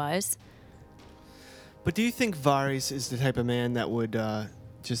ever was. But do you think Varys is the type of man that would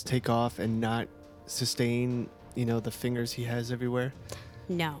just take off and not sustain, the fingers he has everywhere?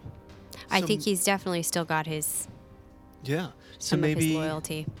 No. I think he's definitely still got his... Yeah. So some maybe of his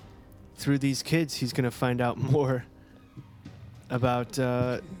loyalty. Through these kids, he's going to find out more about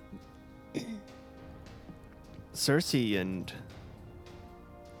Cersei and...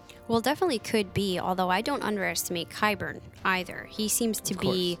 Well, definitely could be, although I don't underestimate Qyburn either. He seems to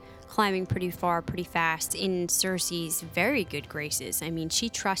be climbing pretty far, pretty fast, in Cersei's very good graces. I mean, she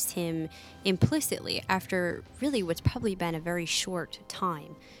trusts him implicitly after really what's probably been a very short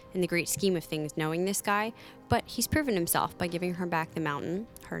time in the great scheme of things knowing this guy. But he's proven himself by giving her back the mountain,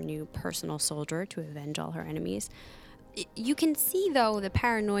 her new personal soldier to avenge all her enemies. You can see, though, the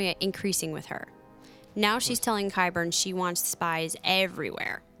paranoia increasing with her. Now she's telling Qyburn she wants spies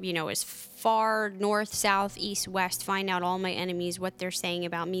everywhere. You know, as far north, south, east, west, find out all my enemies, what they're saying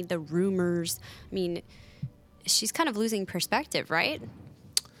about me, the rumors. I mean, she's kind of losing perspective, right?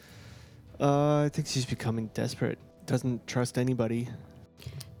 I think she's becoming desperate. Doesn't trust anybody.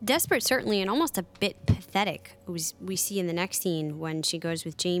 Desperate, certainly, and almost a bit pathetic. We see in the next scene when she goes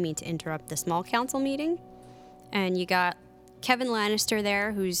with Jaime to interrupt the small council meeting. And you got Kevin Lannister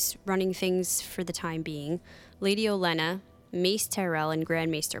there, who's running things for the time being, Lady Olenna, Mace Tyrell, and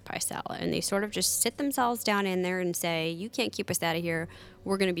Grand Maester Pycelle. And they sort of just sit themselves down in there and say, you can't keep us out of here.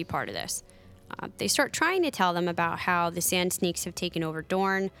 We're going to be part of this. They start trying to tell them about how the Sand Snakes have taken over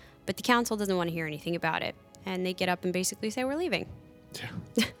Dorne, but the council doesn't want to hear anything about it. And they get up and basically say, we're leaving.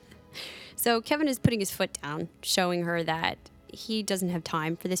 Yeah. So Kevin is putting his foot down, showing her that he doesn't have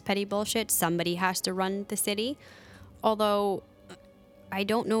time for this petty bullshit. Somebody has to run the city. Although, I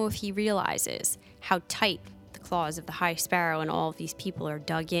don't know if he realizes how tight the claws of the High Sparrow and all of these people are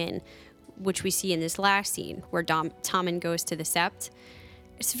dug in, which we see in this last scene where Tommen goes to the Sept.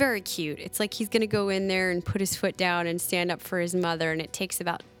 It's very cute. It's like he's going to go in there and put his foot down and stand up for his mother, and it takes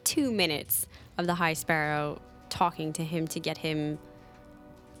about 2 minutes of the High Sparrow talking to him to get him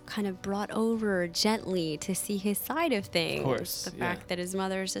kind of brought over gently to see his side of things. Of course, the fact that his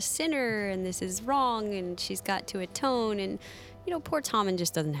mother's a sinner and this is wrong and she's got to atone. And, you know, poor Tommen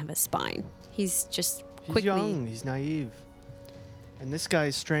just doesn't have a spine. He's just He's young. He's naive. And this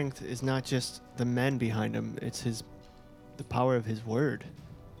guy's strength is not just the men behind him. It's the power of his word.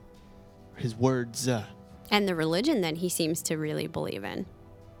 His words. And the religion that he seems to really believe in.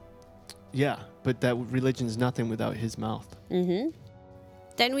 Yeah, but that religion is nothing without his mouth. Mm-hmm.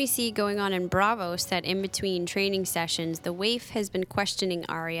 Then we see going on in Braavos that in between training sessions, the waif has been questioning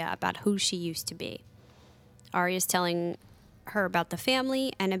Arya about who she used to be. Arya's telling her about the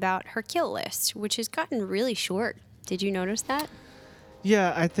family and about her kill list, which has gotten really short. Did you notice that?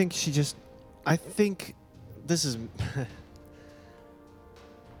 Yeah, I think this is...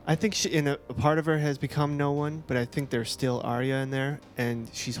 I think a part of her has become no one, but I think there's still Arya in there, and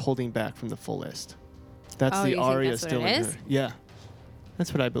she's holding back from the full list. That's the Arya still in her. Yeah.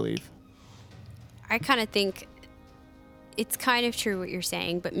 That's what I believe. I kind of think it's kind of true what you're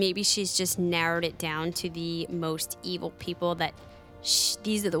saying, but maybe she's just narrowed it down to the most evil people that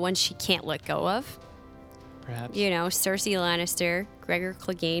these are the ones she can't let go of. Perhaps. You know, Cersei Lannister, Gregor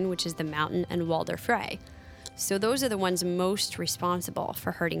Clegane, which is the Mountain, and Walder Frey. So those are the ones most responsible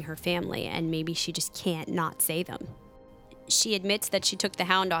for hurting her family, and maybe she just can't not say them. She admits that she took the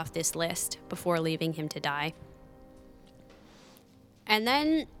Hound off this list before leaving him to die. And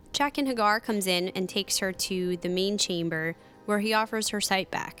then Jaqen H'ghar comes in and takes her to the main chamber where he offers her sight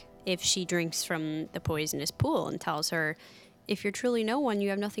back if she drinks from the poisonous pool and tells her, if you're truly no one, you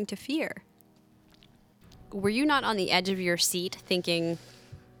have nothing to fear. Were you not on the edge of your seat thinking,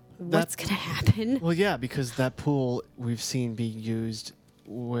 what's going to happen? Well, yeah, because that pool we've seen being used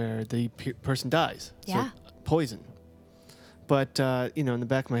where the person dies. Yeah. So, poison. But, in the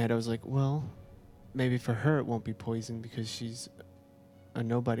back of my head, I was like, well, maybe for her it won't be poison because she's a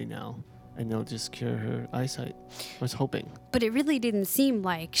nobody now, and they'll just cure her eyesight. I was hoping. But it really didn't seem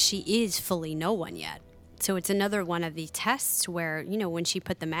like she is fully no one yet. So it's another one of these tests where, when she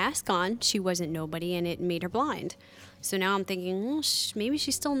put the mask on, she wasn't nobody and it made her blind. So now I'm thinking, well, maybe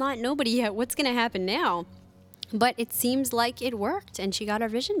she's still not nobody yet. What's going to happen now? But it seems like it worked and she got her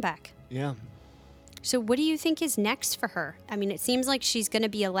vision back. Yeah. So what do you think is next for her? I mean, it seems like she's going to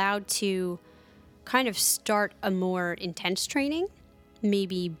be allowed to kind of start a more intense training.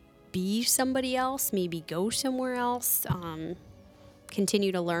 Maybe be somebody else, maybe go somewhere else,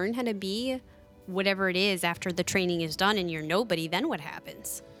 continue to learn how to be whatever it is after the training is done and you're nobody, then what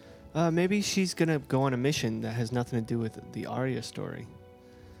happens? Maybe she's going to go on a mission that has nothing to do with the Arya story.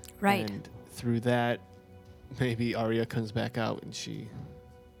 Right. And through that, maybe Arya comes back out and she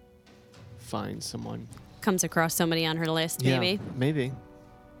finds someone. Comes across somebody on her list, maybe. Yeah, maybe.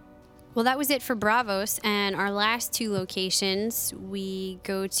 Well, that was it for Braavos, and our last two locations, we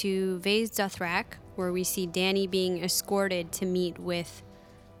go to Vaes Dothrak, where we see Dany being escorted to meet with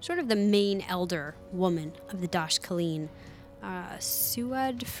sort of the main elder woman of the Dosh Khaleen,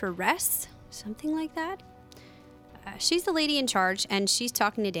 Suad Feress, something like that. She's the lady in charge, and she's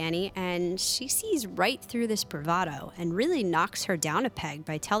talking to Dany, and she sees right through this bravado and really knocks her down a peg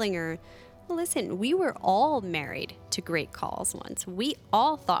by telling her, listen, we were all married to great calls once. We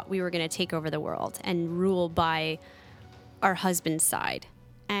all thought we were going to take over the world and rule by our husband's side.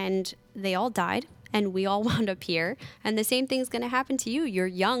 And they all died, and we all wound up here. And the same thing's going to happen to you. You're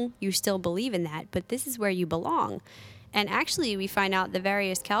young, you still believe in that, but this is where you belong. And actually, we find out the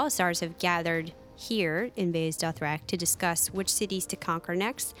various Khalasars have gathered here in Baze Dothrak to discuss which cities to conquer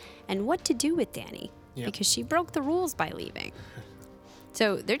next and what to do with Dany, because she broke the rules by leaving.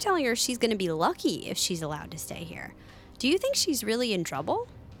 So they're telling her she's going to be lucky if she's allowed to stay here. Do you think she's really in trouble?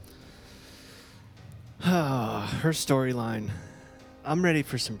 Her storyline. I'm ready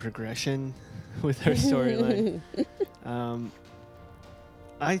for some progression with her storyline.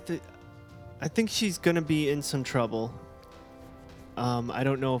 I think she's going to be in some trouble. I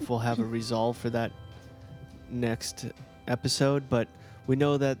don't know if we'll have a resolve for that next episode, but we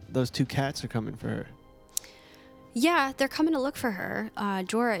know that those two cats are coming for her. Yeah, they're coming to look for her,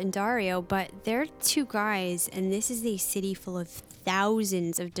 Jorah and Daario, but they're two guys, and this is a city full of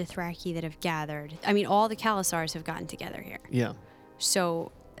thousands of Dothraki that have gathered. I mean, all the Khalasars have gotten together here. Yeah.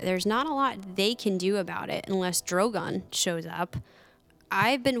 So there's not a lot they can do about it unless Drogon shows up.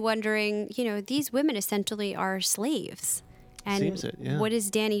 I've been wondering, these women essentially are slaves. And Seems it, yeah. what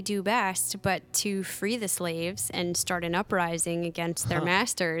does Dany do best but to free the slaves and start an uprising against their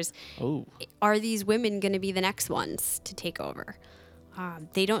masters? Oh. Are these women going to be the next ones to take over?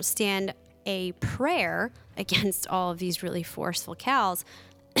 They don't stand a prayer against all of these really forceful cows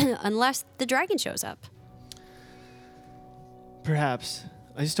unless the dragon shows up. Perhaps.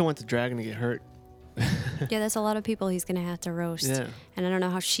 I just don't want the dragon to get hurt. Yeah, that's a lot of people he's going to have to roast. Yeah. And I don't know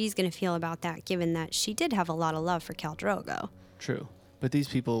how she's going to feel about that, given that she did have a lot of love for Khal Drogo. True. But these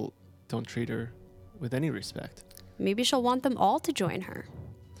people don't treat her with any respect. Maybe she'll want them all to join her.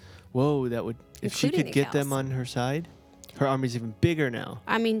 Whoa, that would... If she Including could the get them cows. on her side, her army's even bigger now.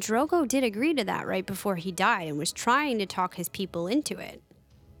 I mean, Drogo did agree to that right before he died and was trying to talk his people into it.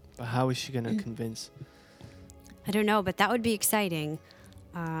 But how is she going to convince... I don't know, but that would be exciting.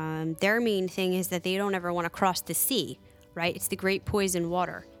 Their main thing is that they don't ever want to cross the sea, right? It's the great poison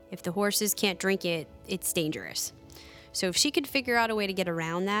water. If the horses can't drink it, it's dangerous. So if she could figure out a way to get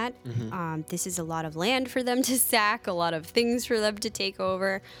around that, this is a lot of land for them to sack, a lot of things for them to take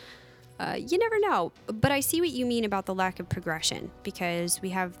over. You never know. But I see what you mean about the lack of progression, because we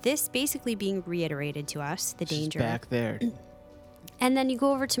have this basically being reiterated to us, the She's danger. back there. And then you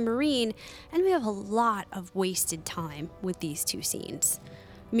go over to Meereen, and we have a lot of wasted time with these two scenes.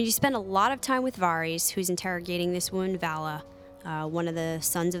 I mean, you spend a lot of time with Varys, who's interrogating this woman, Vala, one of the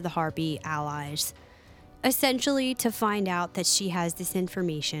Sons of the Harpy allies, essentially to find out that she has this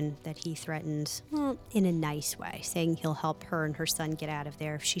information that he threatens, well, in a nice way, saying he'll help her and her son get out of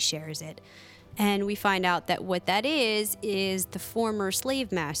there if she shares it. And we find out that what that is the former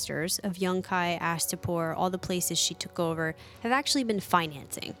slave masters of Yunkai, Astapor, all the places she took over, have actually been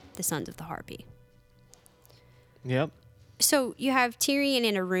financing the Sons of the Harpy. Yep. So you have Tyrion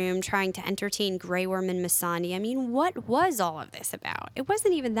in a room trying to entertain Grey Worm and Missandei. I mean, what was all of this about? It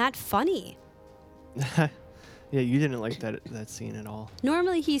wasn't even that funny. Yeah, you didn't like that scene at all.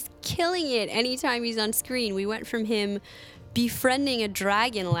 Normally he's killing it anytime he's on screen. We went from him befriending a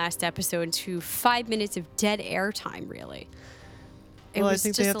dragon last episode to 5 minutes of dead airtime, really. It Well, I was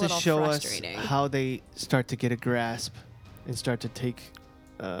think just they have a to little show us frustrating. how they start to get a grasp and start to take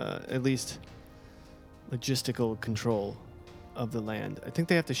at least logistical control of the land. I think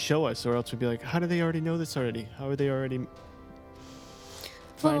they have to show us, or else we'd be like, how do they already know this already? How are they already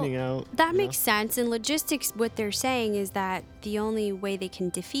finding out? That you know? makes sense. In logistics, what they're saying is that the only way they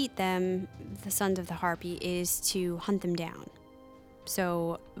can defeat them, the Sons of the Harpy, is to hunt them down.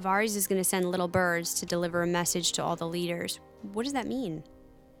 So Varys is going to send little birds to deliver a message to all the leaders. What does that mean?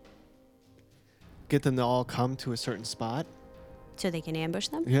 Get them to all come to a certain spot? So they can ambush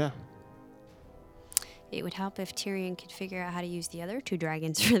them? Yeah. It would help if Tyrion could figure out how to use the other two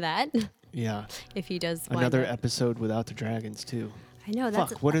dragons for that. Yeah. If he does wind Another up. episode without the dragons, too. I know.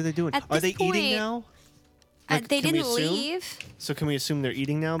 That's Fuck, what are they doing? at Are this they eating point- now? They Like, can we didn't assume? leave. So can we assume they're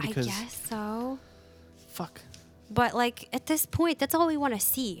eating now? Because I guess so. fuck. But like at this point, that's all we want to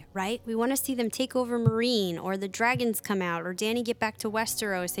see, right? We want to see them take over Meereen, or the dragons come out, or Dany get back to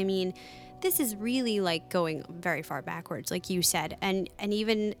Westeros. I mean, this is really like going very far backwards, like you said. And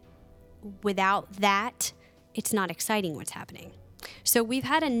even without that, it's not exciting what's happening. So we've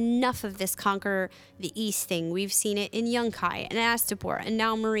had enough of this conquer the East thing. We've seen it in Yunkai and Astapor and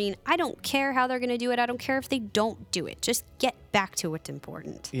now Meereen. I don't care how they're going to do it. I don't care if they don't do it. Just get back to what's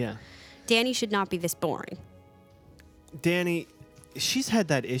important. Yeah. Dany should not be this boring. Dany, she's had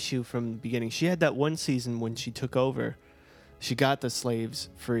that issue from the beginning. She had that one season when she took over. She got the slaves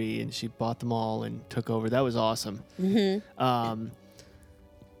free and she bought them all and took over. That was awesome.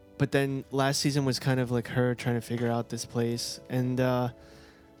 But then last season was kind of like her trying to figure out this place. And but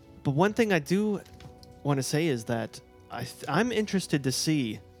one thing I do want to say is that I'm interested to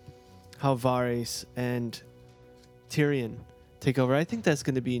see how Varys and Tyrion take over. I think that's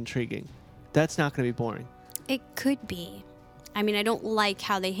going to be intriguing. That's not going to be boring. It could be. I mean, I don't like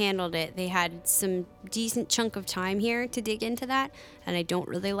how they handled it. They had some decent chunk of time here to dig into that, and I don't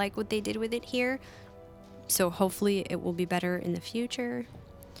really like what they did with it here. So hopefully it will be better in the future.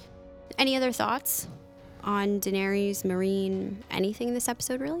 Any other thoughts on Daenerys, Meereen, anything in this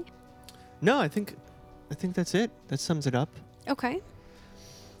episode, really? No, I think that's it. That sums it up. Okay.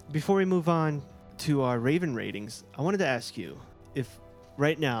 Before we move on to our Raven ratings, I wanted to ask you if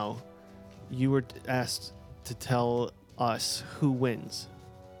right now you were asked to tell us who wins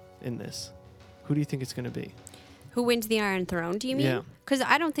in this. Who do you think it's going to be? Who wins the Iron Throne, do you mean? Yeah. Because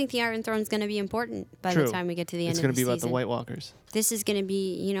I don't think the Iron Throne is going to be important by True. the time we get to the end It's of going the to be season. about the White Walkers. This is going to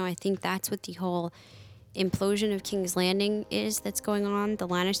be, I think that's what the whole implosion of King's Landing is that's going on. The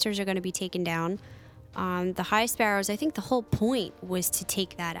Lannisters are going to be taken down. The High Sparrows, I think the whole point was to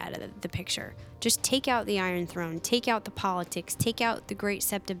take that out of the picture. Just take out the Iron Throne, take out the politics, take out the Great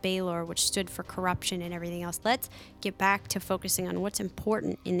Sept of Baelor, which stood for corruption and everything else. Let's get back to focusing on what's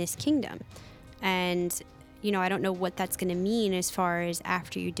important in this kingdom. And, I don't know what that's going to mean as far as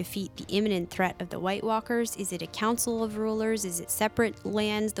after you defeat the imminent threat of the White Walkers. Is it a council of rulers? Is it separate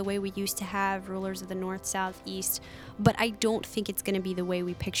lands the way we used to have, rulers of the north, south, east? But I don't think it's going to be the way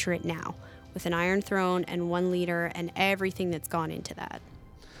we picture it now, with an Iron Throne and one leader and everything that's gone into that.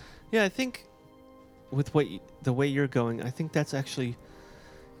 Yeah, I think with the way you're going, I think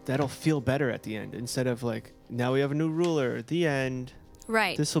that'll feel better at the end instead of like, now we have a new ruler, the end.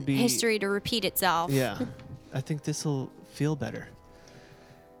 Right. This will be history to repeat itself. Yeah. I think this will feel better.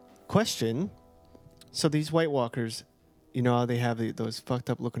 Question. So these White Walkers, how they have those fucked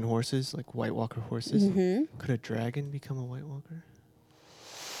up looking horses, like White Walker horses? Mm-hmm. Could a dragon become a White Walker?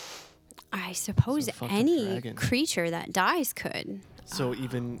 I suppose So fuck a any dragon. creature that dies could. So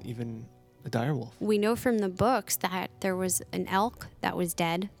even a direwolf. We know from the books that there was an elk that was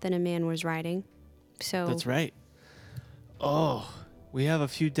dead that a man was riding. So That's right. Oh, we have a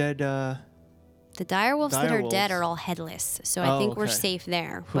few dead. the direwolves that are dead Direwolves. are all headless. So I think we're okay. safe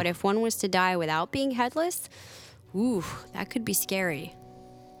there. But if one was to die without being headless, ooh, that could be scary.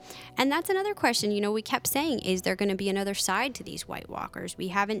 And that's another question, we kept saying, is there going to be another side to these White Walkers? We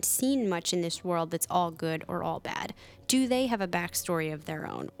haven't seen much in this world that's all good or all bad. Do they have a backstory of their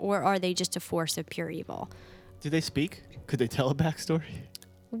own, or are they just a force of pure evil? Do they speak? Could they tell a backstory?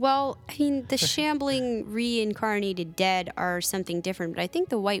 Well, I mean, the shambling reincarnated dead are something different, but I think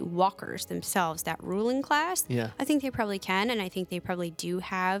the White Walkers themselves, that ruling class, Yeah. I think they probably can, and I think they probably do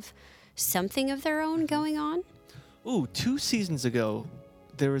have something of their own going on. Ooh, 2 seasons ago,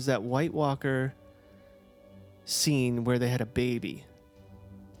 there was that White Walker scene where they had a baby.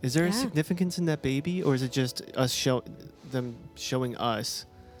 Is there a Yeah. significance in that baby, or is it just them showing us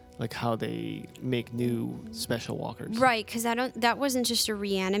like how they make new special walkers? Right, because that wasn't just a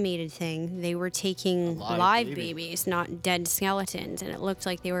reanimated thing. They were taking live live baby. babies, not dead skeletons, and it looked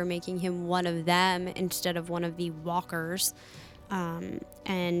like they were making him one of them instead of one of the walkers.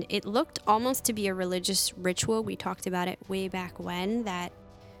 And it looked almost to be a religious ritual. We talked about it way back when, that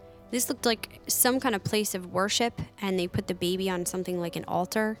this looked like some kind of place of worship, and they put the baby on something like an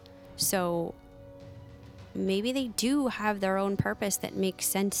altar. So maybe they do have their own purpose that makes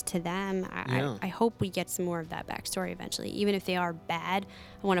sense to them. Yeah. I hope we get some more of that backstory eventually. Even if they are bad,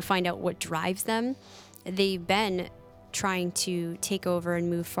 I want to find out what drives them. They've been trying to take over and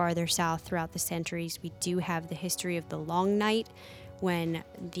move farther south throughout the centuries. We do have the history of the Long Night, when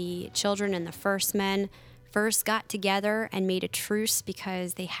the children and the first men first got together and made a truce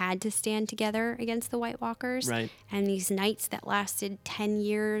because they had to stand together against the White Walkers. Right. And these nights that lasted 10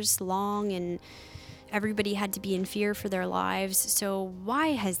 years long, and everybody had to be in fear for their lives. So why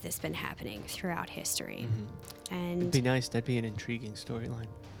has this been happening throughout history? It'd And be nice. That'd be an intriguing storyline.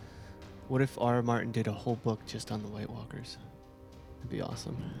 What if R. Martin did a whole book just on the White Walkers? That'd be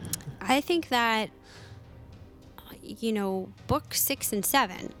awesome. I think that, book 6 and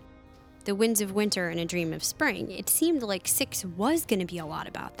 7, The Winds of Winter and A Dream of Spring, it seemed like 6 was going to be a lot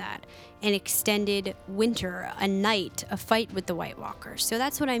about that. An extended winter, a night, a fight with the White Walkers. So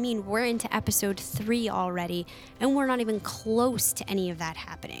that's what I mean. We're into episode 3 already, and we're not even close to any of that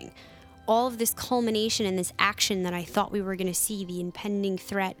happening. all of this culmination and this action that I thought we were going to see, the impending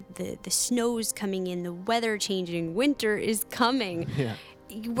threat, the snow's coming in, the weather changing, winter is coming. Yeah.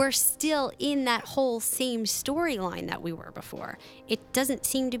 We're still in that whole same storyline that we were before. It doesn't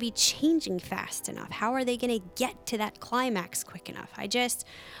seem to be changing fast enough. How are they going to get to that climax quick enough? I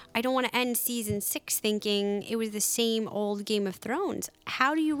don't want to end season 6 thinking it was the same old Game of Thrones.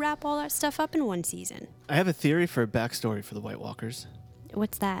 How do you wrap all that stuff up in one season? I have a theory for a backstory for the White Walkers.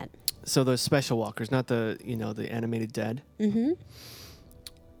 What's that? So those special walkers, not the animated dead. Mm-hmm.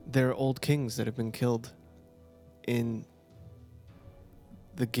 They're old kings that have been killed in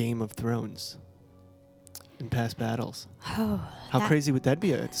the Game of Thrones in past battles. Oh, How crazy would that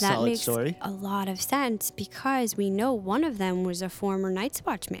be? A that solid makes story. a lot of sense because we know one of them was a former Night's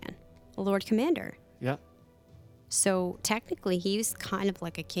Watchman, a Lord Commander. Yeah. So technically, he's kind of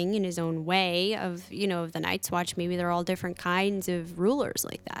like a king in his own way of the Night's Watch. Maybe they're all different kinds of rulers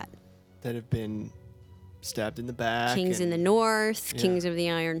like that. That have been stabbed in the back. Kings in and- the North, Yeah. Kings of the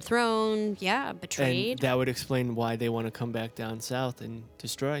Iron Throne. Yeah, And betrayed. that would explain why they want to come back down south and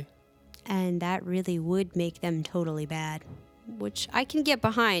destroy. And that really would make them totally bad, which I can get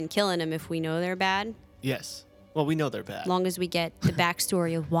behind killing them if we know they're bad, Yes. Well, we know they're bad. as long as we get the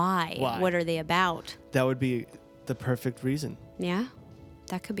backstory of why. Why? What are they about? That would be the perfect reason. Yeah,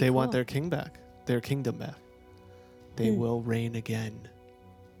 that could be They cool. want their king back, their kingdom back. They will reign again.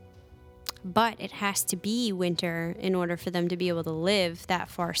 But it has to be winter in order for them to be able to live that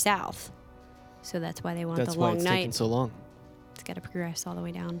far south. So that's why they want That's the why long it's night. taking so long. It's got to progress all the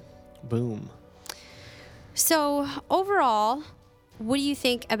way down. Boom. So overall, what do you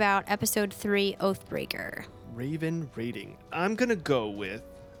think about episode 3, Oathbreaker? Raven rating. I'm going to go with.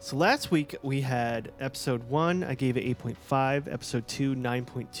 So last week we had episode 1. I gave it 8.5. Episode 2,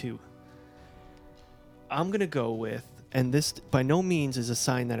 9.2. I'm going to go with. And this by no means is a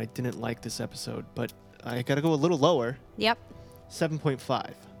sign that I didn't like this episode, but I got to go a little lower. Yep.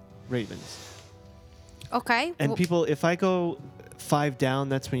 7.5. Ravens. Okay. And well, people, if I go 5 down,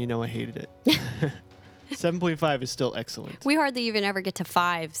 that's when you know I hated it. 7.5 is still excellent. we hardly even ever get to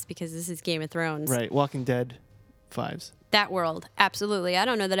 5s because this is Game of Thrones. Right. Walking Dead, 5s. That world. Absolutely. I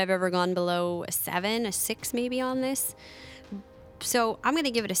don't know that I've ever gone below a 7, a 6 maybe on this. So I'm going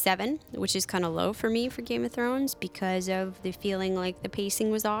to give it a 7, which is kind of low for me for Game of Thrones because of the feeling like the pacing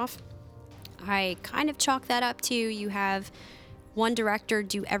was off. I kind of chalk that up to you have one director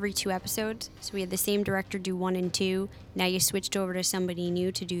do every 2 episodes. So we had the same director do 1 and 2. Now you switched over to somebody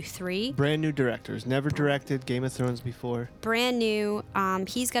new to do 3. Brand new directors. Never directed Game of Thrones before. Brand new.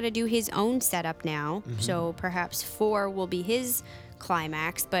 He's got to do his own setup now. So perhaps 4 will be his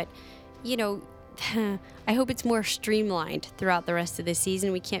climax. But, I hope it's more streamlined throughout the rest of the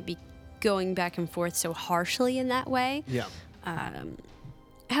season. We can't be going back and forth so harshly in that way. Yeah.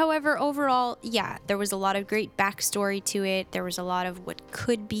 However, overall, yeah, there was a lot of great backstory to it. There was a lot of what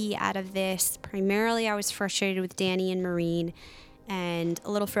could be out of this. Primarily, I was frustrated with Dany and Marine and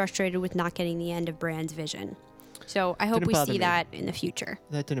a little frustrated with not getting the end of Bran's vision. So I hope Didn't we bother see me. that in the future.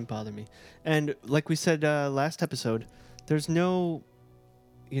 That didn't bother me. And like we said last episode, there's no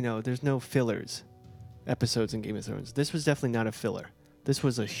fillers episodes in Game of Thrones. This was definitely not a filler. This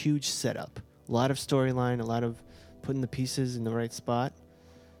was a huge setup. A lot of storyline, a lot of putting the pieces in the right spot.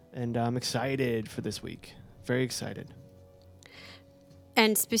 And I'm excited for this week. Very excited.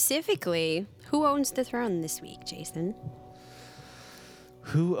 And specifically, who owns the throne this week, Jason?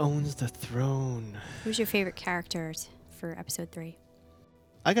 Who owns the throne? Who's your favorite characters for episode 3?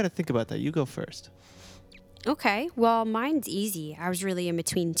 I got to think about that. You go first. Okay, well, mine's easy. I was really in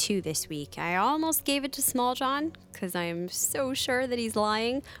between 2 this week. I almost gave it to Small John because I am so sure that he's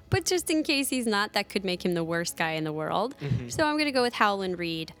lying. But just in case he's not, that could make him the worst guy in the world. So I'm going to go with Howland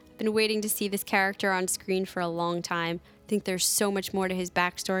Reed. Been waiting to see this character on screen for a long time. I think there's so much more to his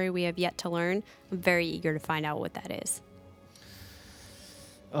backstory we have yet to learn. I'm very eager to find out what that is.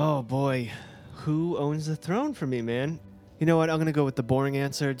 Oh, boy. Who owns the throne for me, man? You know what? I'm going to go with the boring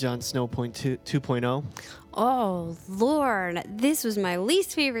answer, Jon Snow 2.0. Oh, Lord. This was my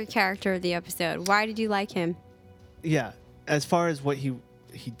least favorite character of the episode. Why did you like him? Yeah, as far as what he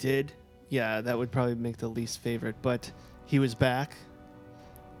did, yeah, that would probably make the least favorite. But he was back.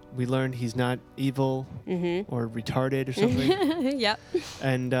 We learned he's not evil or retarded or something. Yep.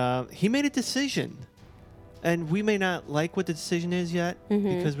 And he made a decision. And we may not like what the decision is yet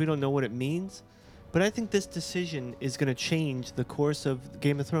because we don't know what it means. But I think this decision is going to change the course of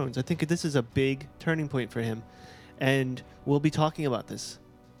Game of Thrones. I think this is a big turning point for him. And we'll be talking about this.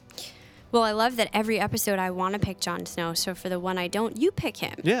 Well, I love that every episode I want to pick Jon Snow, so for the one I don't, you pick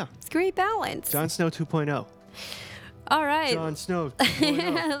him. Yeah. It's great balance. Jon Snow 2.0. All right. Jon Snow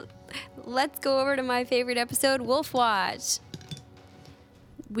 2.0. Let's go over to my favorite episode, Wolf Watch.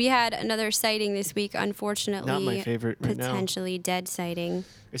 We had another sighting this week, unfortunately. Not my favorite right now. Potentially dead sighting.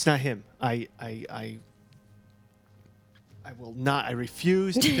 It's not him. I will not. I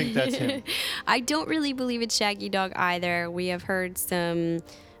refuse to think that's him. I don't really believe it's Shaggy Dog either. We have heard some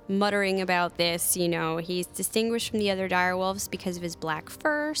muttering about this. You know, he's distinguished from the other direwolves because of his black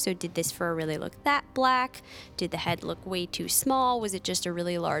fur. So did this fur really look that black? Did the head look way too small? Was it just a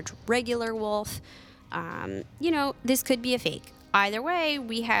really large regular wolf? You know, this could be a fake. Either way,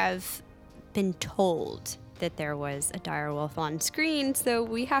 we have been told that there was a direwolf on screen, so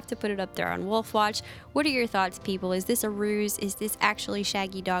we have to put it up there on Wolf Watch. What are your thoughts, people? Is this a ruse? Is this actually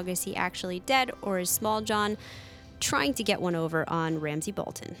Shaggy Dog? Is he actually dead? Or is Small John trying to get one over on Ramsay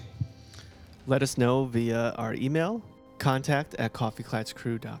Bolton? Let us know via our email,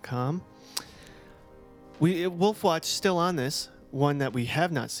 contact@coffeeclatscrew.com. Wolf Watch still on this, one that we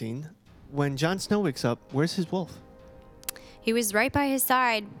have not seen. When Jon Snow wakes up, where's his wolf? He was right by his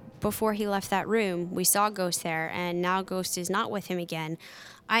side before he left that room. We saw Ghost there, and now Ghost is not with him again.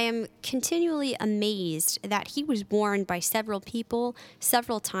 I am continually amazed that he was warned by several people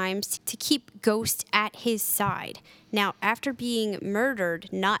several times to keep Ghost at his side. Now, after being murdered,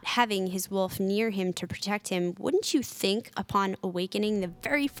 not having his wolf near him to protect him, wouldn't you think upon awakening, the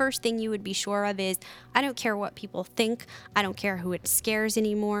very first thing you would be sure of is, I don't care what people think, I don't care who it scares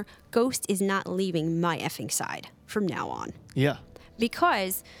anymore, Ghost is not leaving my effing side from now on. Yeah.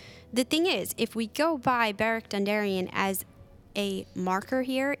 Because the thing is, if we go by Beric Dondarrion as a marker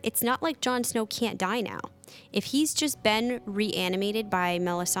here, it's not like Jon Snow can't die now. If he's just been reanimated by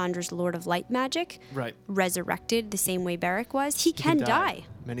Melisandre's Lord of Light magic, Right. resurrected the same way Beric was, he can die.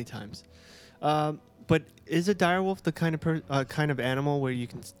 Many times. But is a direwolf the kind of animal where you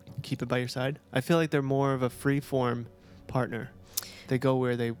can keep it by your side? I feel like they're more of a free-form partner. They go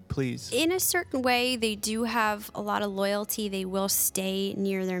where they please. In a certain way, they do have a lot of loyalty. They will stay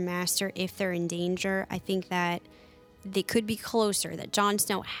near their master if they're in danger. I think that they could be closer, that Jon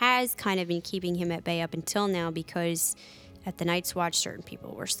Snow has kind of been keeping him at bay up until now because at the Night's Watch, certain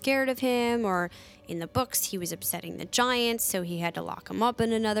people were scared of him, or in the books, he was upsetting the giants, so he had to lock him up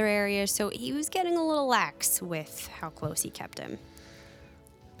in another area. So he was getting a little lax with how close he kept him.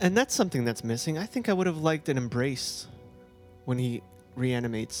 And that's something that's missing. I think I would have liked an embrace when he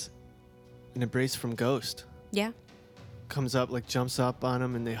reanimates. An embrace from Ghost. Yeah. Comes up, like jumps up on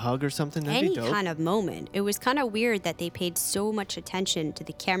him and they hug or something. That'd Any be dope. kind of moment. It was kind of weird that they paid so much attention to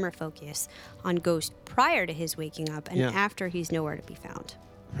the camera focus on Ghost prior to his waking up and after he's nowhere to be found.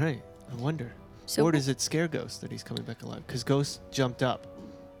 Right. I wonder. So or does it scare Ghost that he's coming back alive? Because Ghost jumped up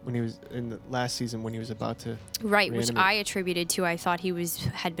when he was in the last season when he was about to Right, which reanimate. I attributed to I thought he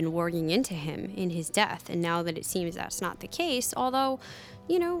had been working into him in his death, and now that it seems that's not the case, although,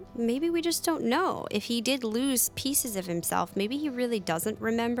 you know, maybe we just don't know. If he did lose pieces of himself, maybe he really doesn't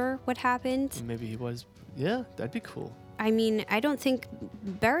remember what happened. Maybe he was. Yeah, that'd be cool. I mean, I don't think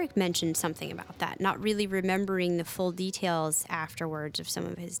Beric mentioned something about that, not really remembering the full details afterwards of some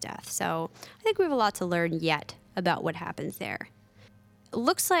of his death. So I think we have a lot to learn yet about what happens there.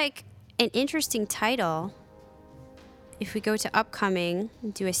 Looks like an interesting title. If we go to upcoming,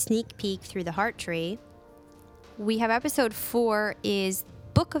 do a sneak peek through the Heart Tree, we have episode 4 is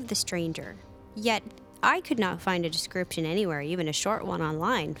Book of the Stranger. Yet I could not find a description anywhere, even a short one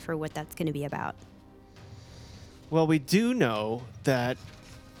online, for what that's going to be about. Well, we do know that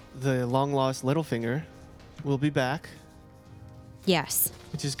the long-lost Littlefinger will be back, Yes.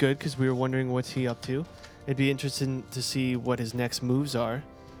 which is good because we were wondering what's he up to. It'd be interesting to see what his next moves are.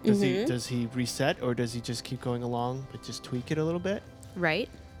 Does he reset or does he just keep going along but just tweak it a little bit? Right?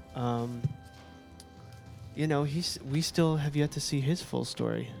 You know, we still have yet to see his full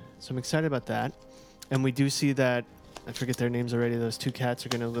story. So I'm excited about that. And we do see that, I forget their names already, those two cats are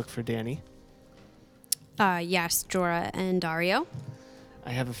going to look for Dany. Yes, Jorah and Dario.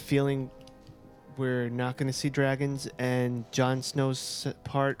 I have a feeling we're not going to see dragons, and Jon Snow's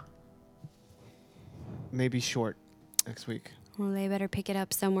part may be short next week. Well, they better pick it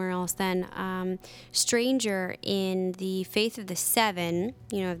up somewhere else then. Stranger in the Faith of the Seven,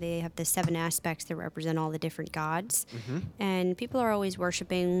 you know, they have the 7 aspects that represent all the different gods. And people are always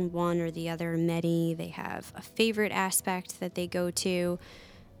worshiping one or the other, many. They have a favorite aspect that they go to.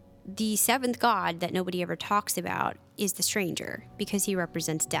 The 7th god that nobody ever talks about is the Stranger because he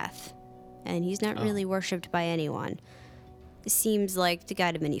represents death. And he's not really worshipped by anyone. It seems like the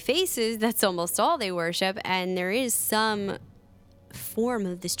God of many faces, that's almost all they worship. And there is some form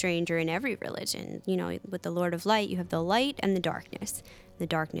of the Stranger in every religion. You know, with the Lord of Light, you have the light and the darkness. The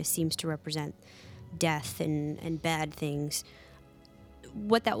darkness seems to represent death and bad things.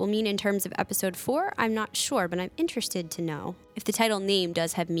 What that will mean in terms of episode 4, I'm not sure, but I'm interested to know if the title name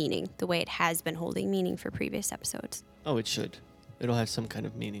does have meaning, the way it has been holding meaning for previous episodes. Oh, it should. It'll have some kind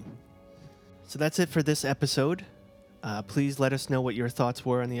of meaning. So that's it for this episode. Please let us know what your thoughts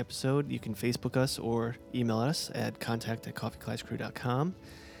were on the episode. You can Facebook us or email us at contact@coffeeclasscrew.com.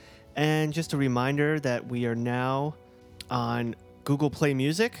 And just a reminder that we are now on Google Play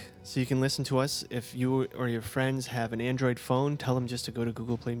Music, so you can listen to us. If you or your friends have an Android phone, tell them just to go to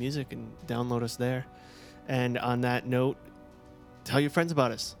Google Play Music and download us there. And on that note, tell your friends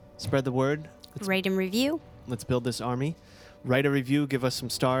about us. Spread the word. Rate and review. Let's build this army. Write a review, give us some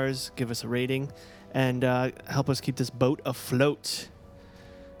stars, give us a rating, and help us keep this boat afloat.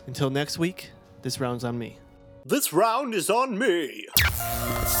 Until next week, this round's on me. This round is on me.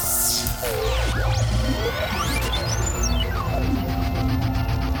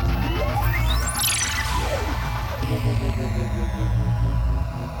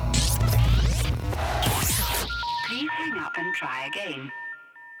 Please hang up and try again.